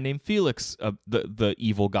tells a guy named Felix the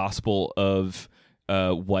evil gospel of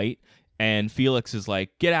White, and Felix is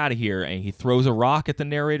like, "Get out of here," and he throws a rock at the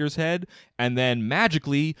narrator's head, and then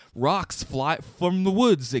magically rocks fly from the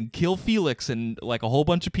woods and kill Felix and like a whole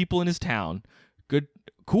bunch of people in his town. Good,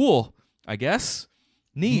 cool, I guess.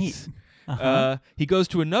 Neat. He goes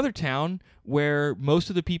to another town where most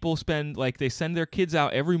of the people they send their kids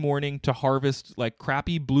out every morning to harvest like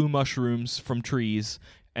crappy blue mushrooms from trees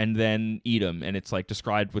and then eat them. And it's like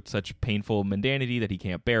described with such painful mundanity that he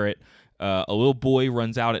can't bear it. A little boy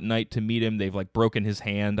runs out at night to meet him. They've like broken his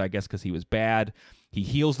hand, I guess, because he was bad. He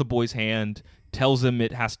heals the boy's hand, tells him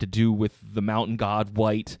it has to do with the mountain god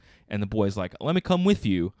White. And the boy's like, "Let me come with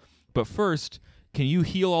you. But first, can you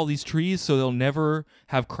heal all these trees so they'll never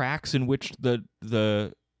have cracks in which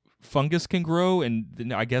the fungus can grow?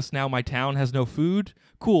 And I guess now my town has no food?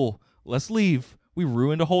 Cool, let's leave. We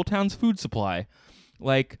ruined a whole town's food supply."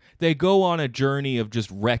 Like, they go on a journey of just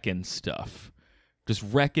wrecking stuff. Just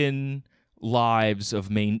wrecking lives of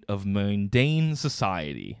mundane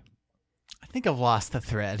society. I think I've lost the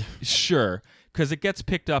thread. Sure, because it gets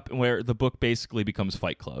picked up where the book basically becomes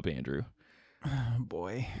Fight Club, Andrew. Oh,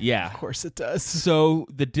 boy. Yeah. Of course it does. So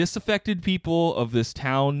the disaffected people of this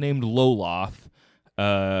town named Loloth,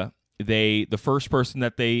 the first person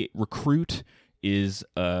that they recruit is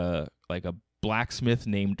like a blacksmith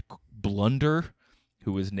named Blunder,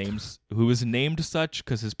 who was named such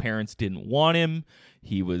because his parents didn't want him.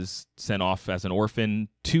 He was sent off as an orphan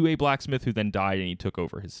to a blacksmith who then died, and he took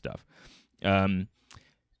over his stuff. Then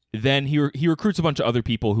he recruits a bunch of other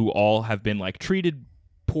people who all have been like treated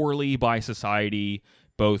poorly by society,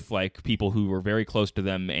 both like people who were very close to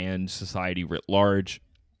them and society writ large.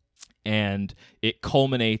 And it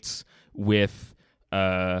culminates with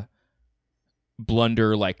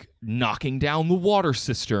Blunder like knocking down the water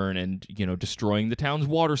cistern and, you know, destroying the town's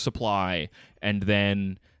water supply. And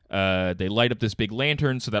then they light up this big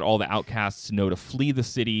lantern so that all the outcasts know to flee the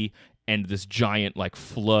city. And this giant like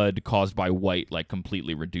flood caused by White like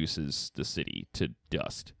completely reduces the city to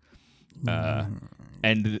dust.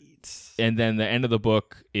 And then the end of the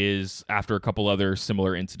book is after a couple other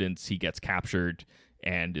similar incidents, he gets captured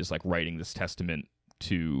and is like writing this testament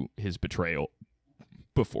to his betrayal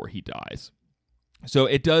before he dies. So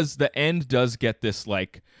the end does get this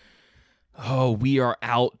like, oh, we are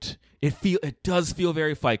out. It does feel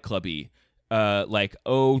very Fight Clubby. Like,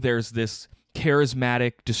 oh, there's this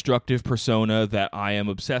charismatic, destructive persona that I am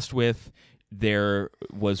obsessed with. There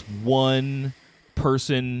was one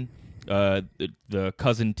person, the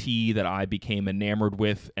cousin T, that I became enamored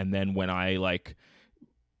with, and then when I like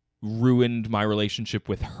ruined my relationship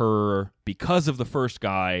with her because of the first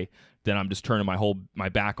guy, then I'm just turning my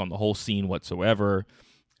back on the whole scene whatsoever.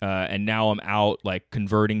 And now I'm out like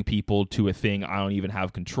converting people to a thing I don't even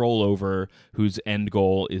have control over, whose end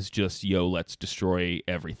goal is just, yo, let's destroy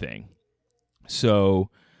everything. So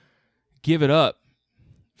give it up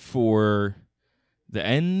for the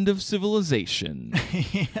end of civilization.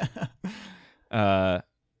 Yeah.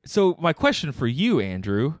 So my question for you,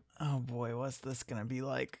 Andrew. Oh boy, what's this gonna be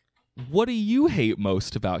like? What do you hate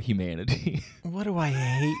most about humanity? What do I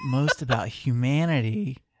hate most about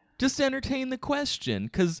humanity? Just entertain the question,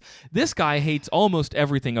 because this guy hates almost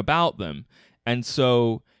everything about them, and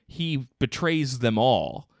so he betrays them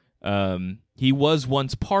all. He was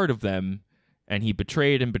once part of them, and he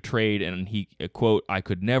betrayed, and he, quote, I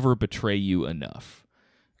could never betray you enough.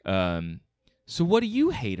 So what do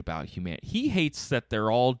you hate about humanity? He hates that they're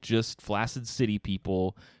all just flaccid city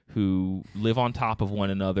people who live on top of one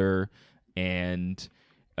another, and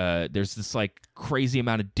there's this like crazy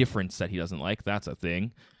amount of difference that he doesn't like. That's a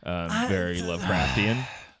thing. Very Lovecraftian.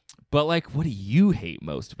 But like, what do you hate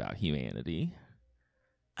most about humanity?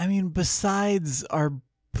 I mean, besides our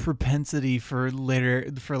propensity for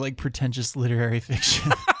like pretentious literary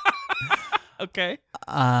fiction. Okay.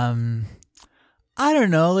 I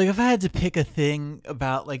don't know, like if I had to pick a thing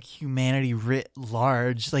about like humanity writ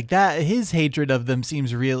large, like that, his hatred of them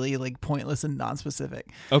seems really like pointless and nonspecific.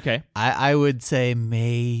 Okay. I would say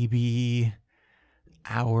maybe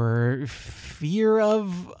our fear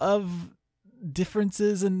of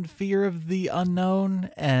differences and fear of the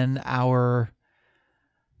unknown, and our,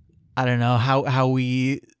 I don't know, how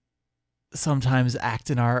we sometimes act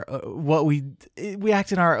in our we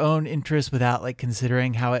act in our own interest without like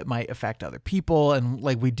considering how it might affect other people, and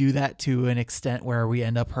like we do that to an extent where we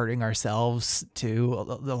end up hurting ourselves too a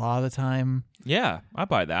lot of the time. Yeah, I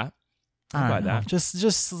buy that. I buy that.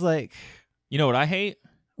 Just like, you know what I hate?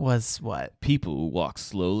 Was what? People who walk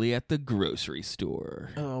slowly at the grocery store.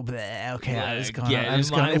 Oh, bleh, okay. I was going.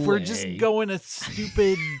 If we're just going a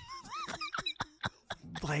stupid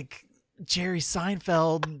like Jerry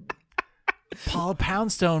Seinfeld, Paula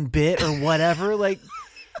Poundstone bit or whatever, like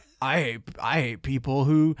I hate people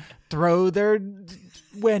who throw their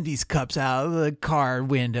Wendy's cups out of the car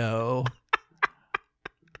window.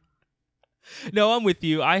 No, I'm with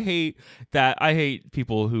you. I hate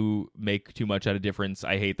people who make too much out of difference.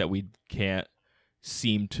 I hate that we can't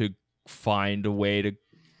seem to find a way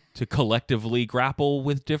to collectively grapple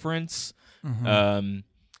with difference. Mm-hmm.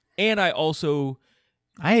 And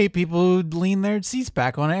I hate people who lean their seats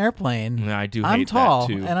back on an airplane. I do hate I'm tall,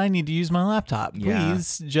 that too. and I need to use my laptop. Yeah.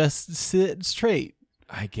 Please just sit straight.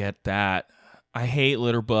 I get that. I hate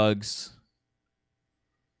litter bugs.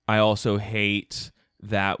 I also hate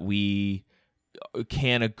that we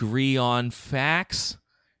can't agree on facts.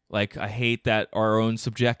 Like, I hate that our own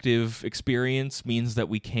subjective experience means that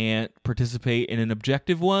we can't participate in an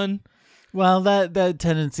objective one. Well, that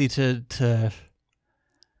tendency to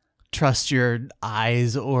trust your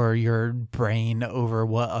eyes or your brain over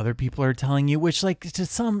what other people are telling you, which, like, to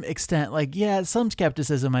some extent, like, yeah, some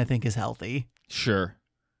skepticism I think is healthy. Sure.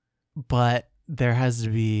 But there has to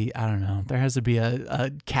be, I don't know, there has to be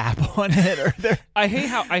a cap on it. Or there. I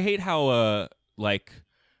hate how like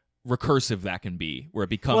recursive that can be, where it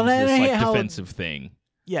becomes this like defensive thing.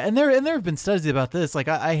 Yeah, and there have been studies about this. Like,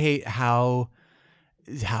 I hate how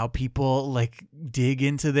people like dig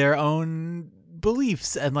into their own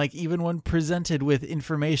beliefs, and like even when presented with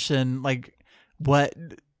information, like what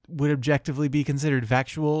would objectively be considered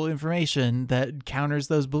factual information that counters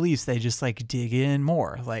those beliefs, they just like dig in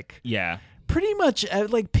more. Like, yeah, pretty much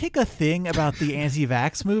like pick a thing about the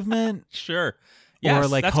anti-vax movement. Sure. Yes, or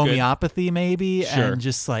like that's homeopathy good. maybe. Sure. And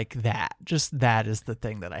just like that. Just that is the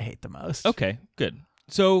thing that I hate the most. Okay, good.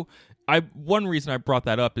 So one reason I brought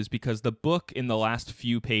that up is because the book in the last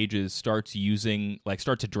few pages starts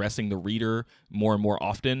addressing the reader more and more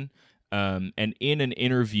often. And in an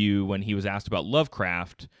interview when he was asked about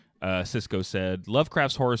Lovecraft, Cisco said,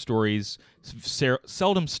 Lovecraft's horror stories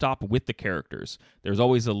seldom stop with the characters. There's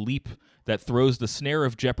always a leap that throws the snare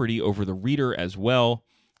of jeopardy over the reader as well.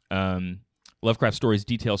 Lovecraft stories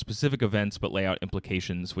detail specific events but lay out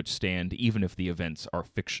implications which stand even if the events are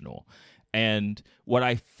fictional. And what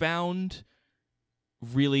I found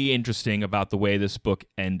really interesting about the way this book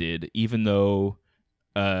ended, even though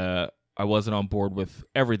I wasn't on board with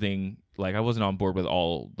everything, like I wasn't on board with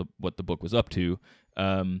what the book was up to,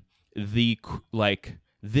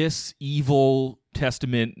 this evil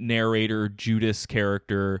Testament narrator Judas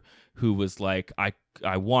character who was like,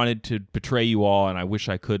 I wanted to betray you all and I wish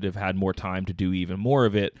I could have had more time to do even more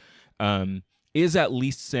of it, is at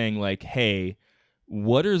least saying like, hey,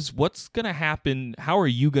 what's going to happen? How are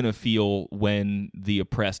you going to feel when the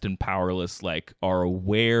oppressed and powerless like are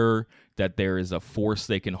aware that there is a force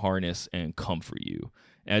they can harness and come for you?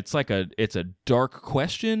 And it's a dark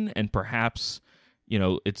question, and perhaps,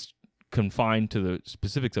 it's confined to the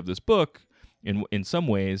specifics of this book in some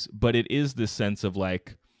ways, but it is this sense of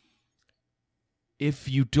like, if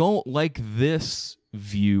you don't like this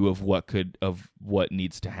view of what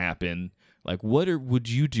needs to happen, like would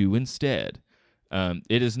you do instead?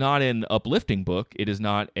 It is not an uplifting book. It is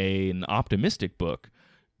not an optimistic book,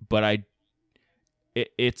 but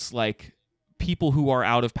it's like people who are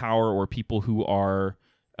out of power, or people who are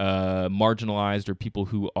marginalized, or people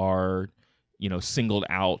who are singled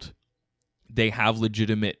out. They have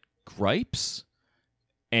legitimate gripes.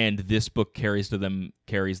 And this book carries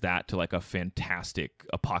that to like a fantastic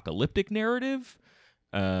apocalyptic narrative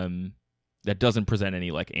that doesn't present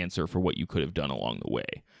any like answer for what you could have done along the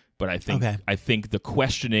way. But I think the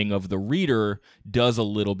questioning of the reader does a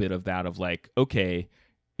little bit of that, of like, okay,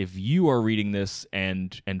 if you are reading this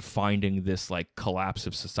and finding this like collapse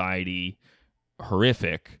of society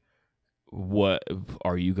horrific, what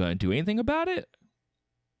are you going to do anything about it?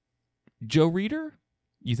 Joe Reader,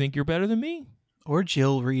 you think you're better than me? Or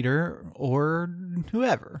Jill Reader, or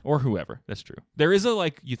whoever. Or whoever. That's true. There is a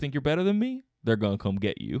like, you think you're better than me? They're going to come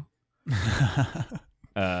get you.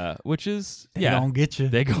 Which is, They gonna get you.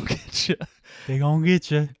 They gonna get you. They gonna get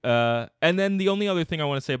you. And then the only other thing I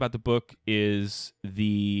want to say about the book is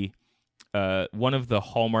the one of the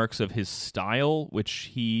hallmarks of his style, which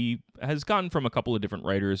he has gotten from a couple of different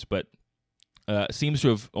writers, but seems to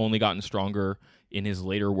have only gotten stronger in his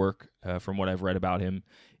later work, from what I've read about him,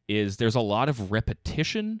 is there's a lot of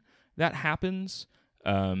repetition that happens,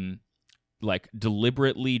 like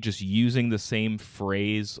deliberately just using the same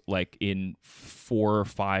phrase like in 4 or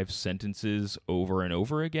 5 sentences over and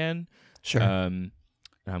over again. Sure. I'm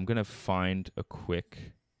going to find a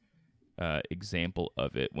quick example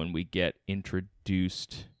of it when we get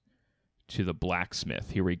introduced to the blacksmith.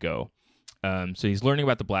 Here we go. So he's learning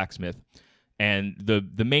about the blacksmith. And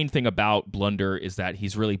the main thing about Blunder is that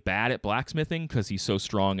he's really bad at blacksmithing because he's so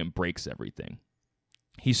strong and breaks everything.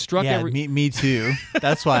 He struck me too.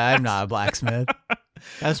 That's why I'm not a blacksmith.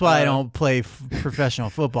 That's why I don't play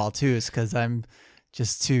professional football too. Is because I'm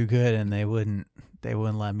just too good, and they wouldn't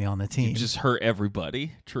let me on the team. You just hurt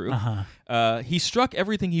everybody. True. Uh-huh. He struck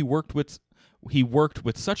everything he worked with. He worked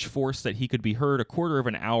with such force that he could be heard a quarter of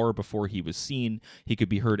an hour before he was seen. He could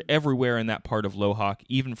be heard everywhere in that part of Lohawk,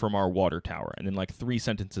 even from our water tower. And then like 3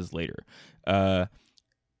 sentences later,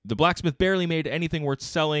 The blacksmith barely made anything worth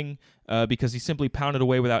selling because he simply pounded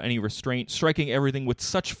away without any restraint, striking everything with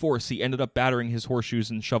such force he ended up battering his horseshoes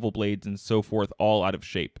and shovel blades and so forth all out of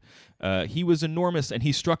shape. He was enormous, and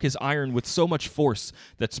he struck his iron with so much force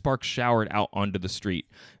that sparks showered out onto the street.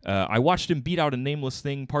 I watched him beat out a nameless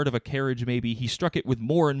thing, part of a carriage maybe. He struck it with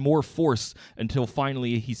more and more force until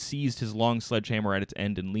finally he seized his long sledgehammer at its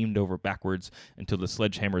end and leaned over backwards until the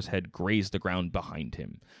sledgehammer's head grazed the ground behind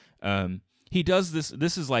him. He does this.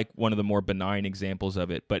 This is like one of the more benign examples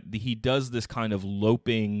of it, but he does this kind of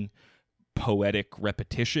loping, poetic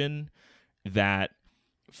repetition that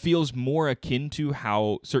feels more akin to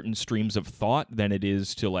how certain streams of thought than it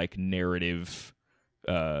is to like narrative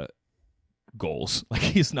goals. Like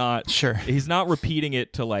he's not repeating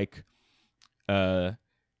it to like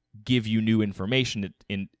give you new information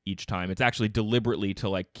in each time. It's actually deliberately to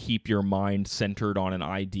like keep your mind centered on an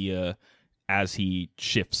idea as he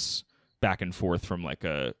shifts back and forth from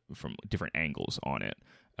different angles on it.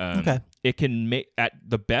 Okay. It can make, at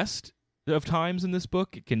the best of times in this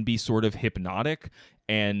book, it can be sort of hypnotic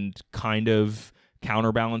and kind of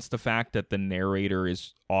counterbalance the fact that the narrator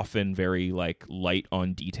is often very like light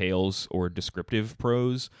on details or descriptive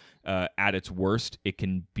prose. At its worst, it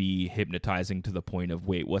can be hypnotizing to the point of,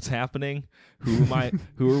 wait, what's happening? Who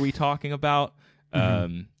are we talking about?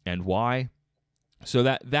 And why? So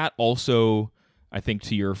that also, I think,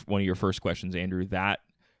 to one of your first questions, Andrew, that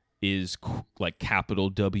is like capital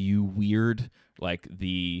W weird. Like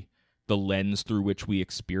the lens through which we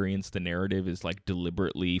experience the narrative is like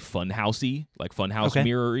deliberately funhousey, like funhouse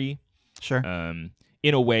mirror-y. Sure.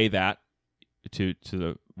 In a way that, to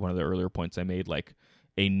one of the earlier points I made, like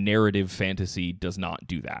a narrative fantasy does not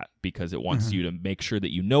do that because it wants you to make sure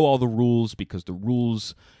that you know all the rules because the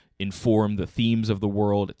rules inform the themes of the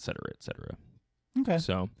world, et cetera, et cetera. Okay.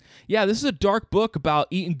 So, yeah, this is a dark book about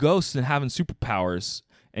eating ghosts and having superpowers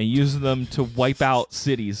and using them to wipe out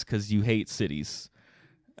cities because you hate cities.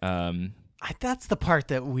 That's the part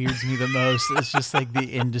that weirds me the most. It's just like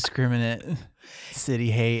the indiscriminate city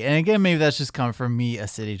hate. And again, maybe that's just coming from me, a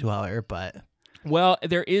city dweller, but... Well,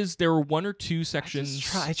 there were one or two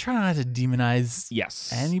sections... I try not to demonize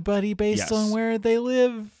anybody based on where they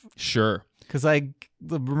live. Sure. Because I'm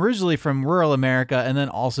originally from rural America and then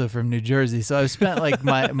also from New Jersey. So I've spent like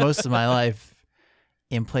most of my life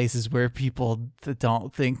in places where people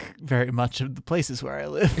don't think very much of the places where I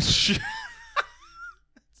live.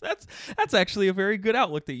 That's actually a very good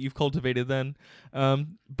outlook that you've cultivated then.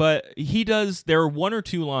 But he does, there are one or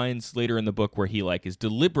two lines later in the book where he like is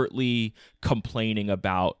deliberately complaining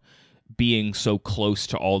about being so close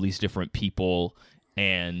to all these different people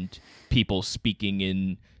and people speaking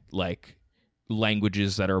in like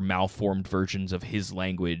languages that are malformed versions of his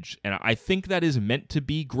language. And I think that is meant to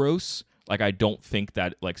be gross. Like, I don't think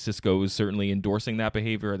that like Cisco is certainly endorsing that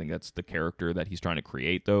behavior. I think that's the character that he's trying to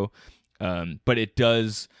create though. But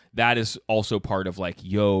that is also part of like,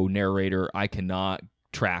 yo, narrator, I cannot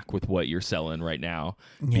track with what you're selling right now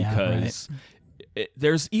because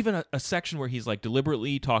there's even a section where he's like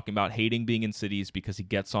deliberately talking about hating being in cities because he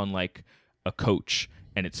gets on like a coach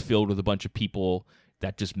and it's filled with a bunch of people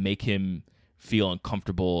that just make him feel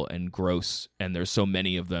uncomfortable and gross, and there's so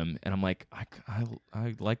many of them, and I'm like,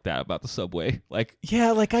 I like that about the subway. Like,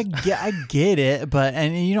 yeah, like I get it, but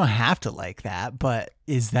and you don't have to like that, but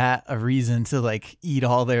is that a reason to like eat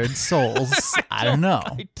all their souls? I don't know.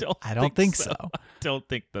 I don't think so. I don't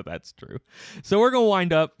think that that's true. So we're gonna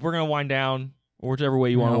wind up. We're gonna wind down, or whichever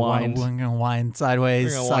way you want to wind. We're gonna wind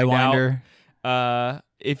sideways, sidewinder.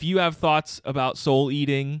 If you have thoughts about soul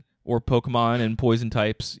eating or Pokemon and poison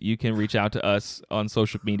types, you can reach out to us on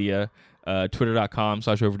social media,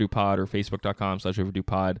 twitter.com/overduepod or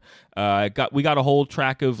facebook.com/overduepod. We got a whole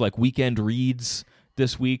track of like weekend reads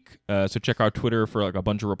this week, so check our Twitter for like a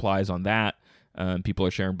bunch of replies on that. People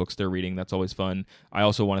are sharing books they're reading. That's always fun. I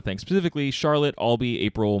also want to thank specifically Charlotte, Albie,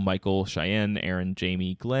 April, Michael, Cheyenne, Aaron,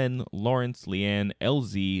 Jamie, Glenn, Lawrence, Leanne,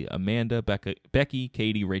 LZ, Amanda, Becky,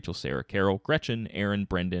 Katie, Rachel, Sarah, Carol, Gretchen, Aaron,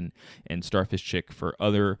 Brendan, and Starfish Chick for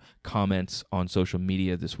other comments on social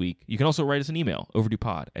media this week. You can also write us an email,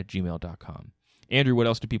 overduepod@gmail.com. Andrew, what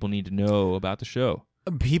else do people need to know about the show?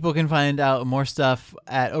 People can find out more stuff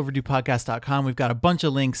at overduepodcast.com. We've got a bunch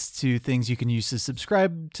of links to things you can use to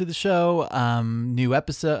subscribe to the show, new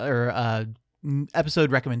episode or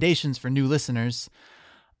episode recommendations for new listeners.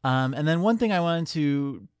 And then one thing I wanted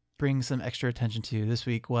to bring some extra attention to this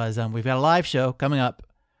week was we've got a live show coming up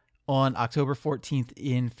on October 14th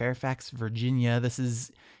in Fairfax, Virginia. This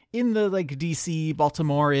is in the like DC,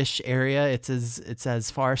 Baltimore-ish area. It's as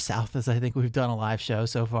far south as I think we've done a live show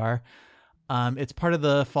so far. It's part of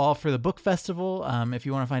the Fall for the Book Festival. If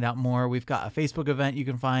you want to find out more, we've got a Facebook event you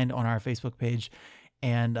can find on our Facebook page.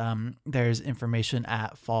 And there's information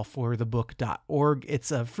at fallforthebook.org.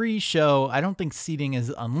 It's a free show. I don't think seating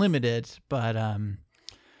is unlimited, but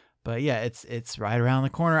yeah, it's right around the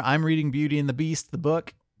corner. I'm reading Beauty and the Beast, the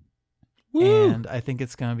book. Woo! And I think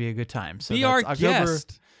it's going to be a good time. So be our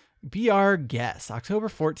guest. Be our guest. October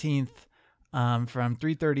 14th from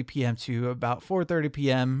 3:30 p.m. to about 4:30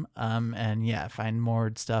 p.m. And yeah, find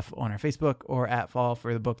more stuff on our Facebook or at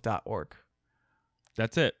fallforthebook.org.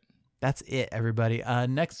 That's it. That's it, everybody.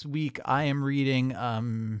 Next week, I am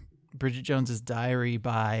reading Bridget Jones's Diary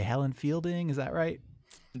by Helen Fielding. Is that right?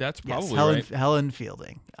 That's probably yes, right. Helen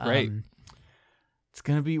Fielding. Great.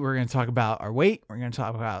 We're going to talk about our weight. We're going to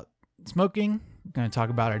talk about smoking. We're going to talk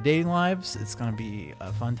about our dating lives. It's going to be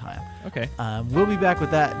a fun time. Okay. We'll be back with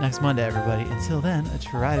that next Monday, everybody. Until then,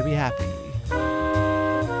 try to be happy.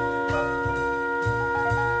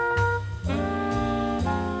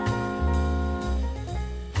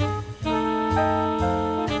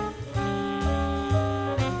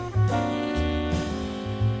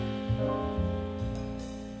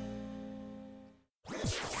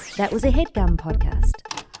 That was a HeadGum podcast.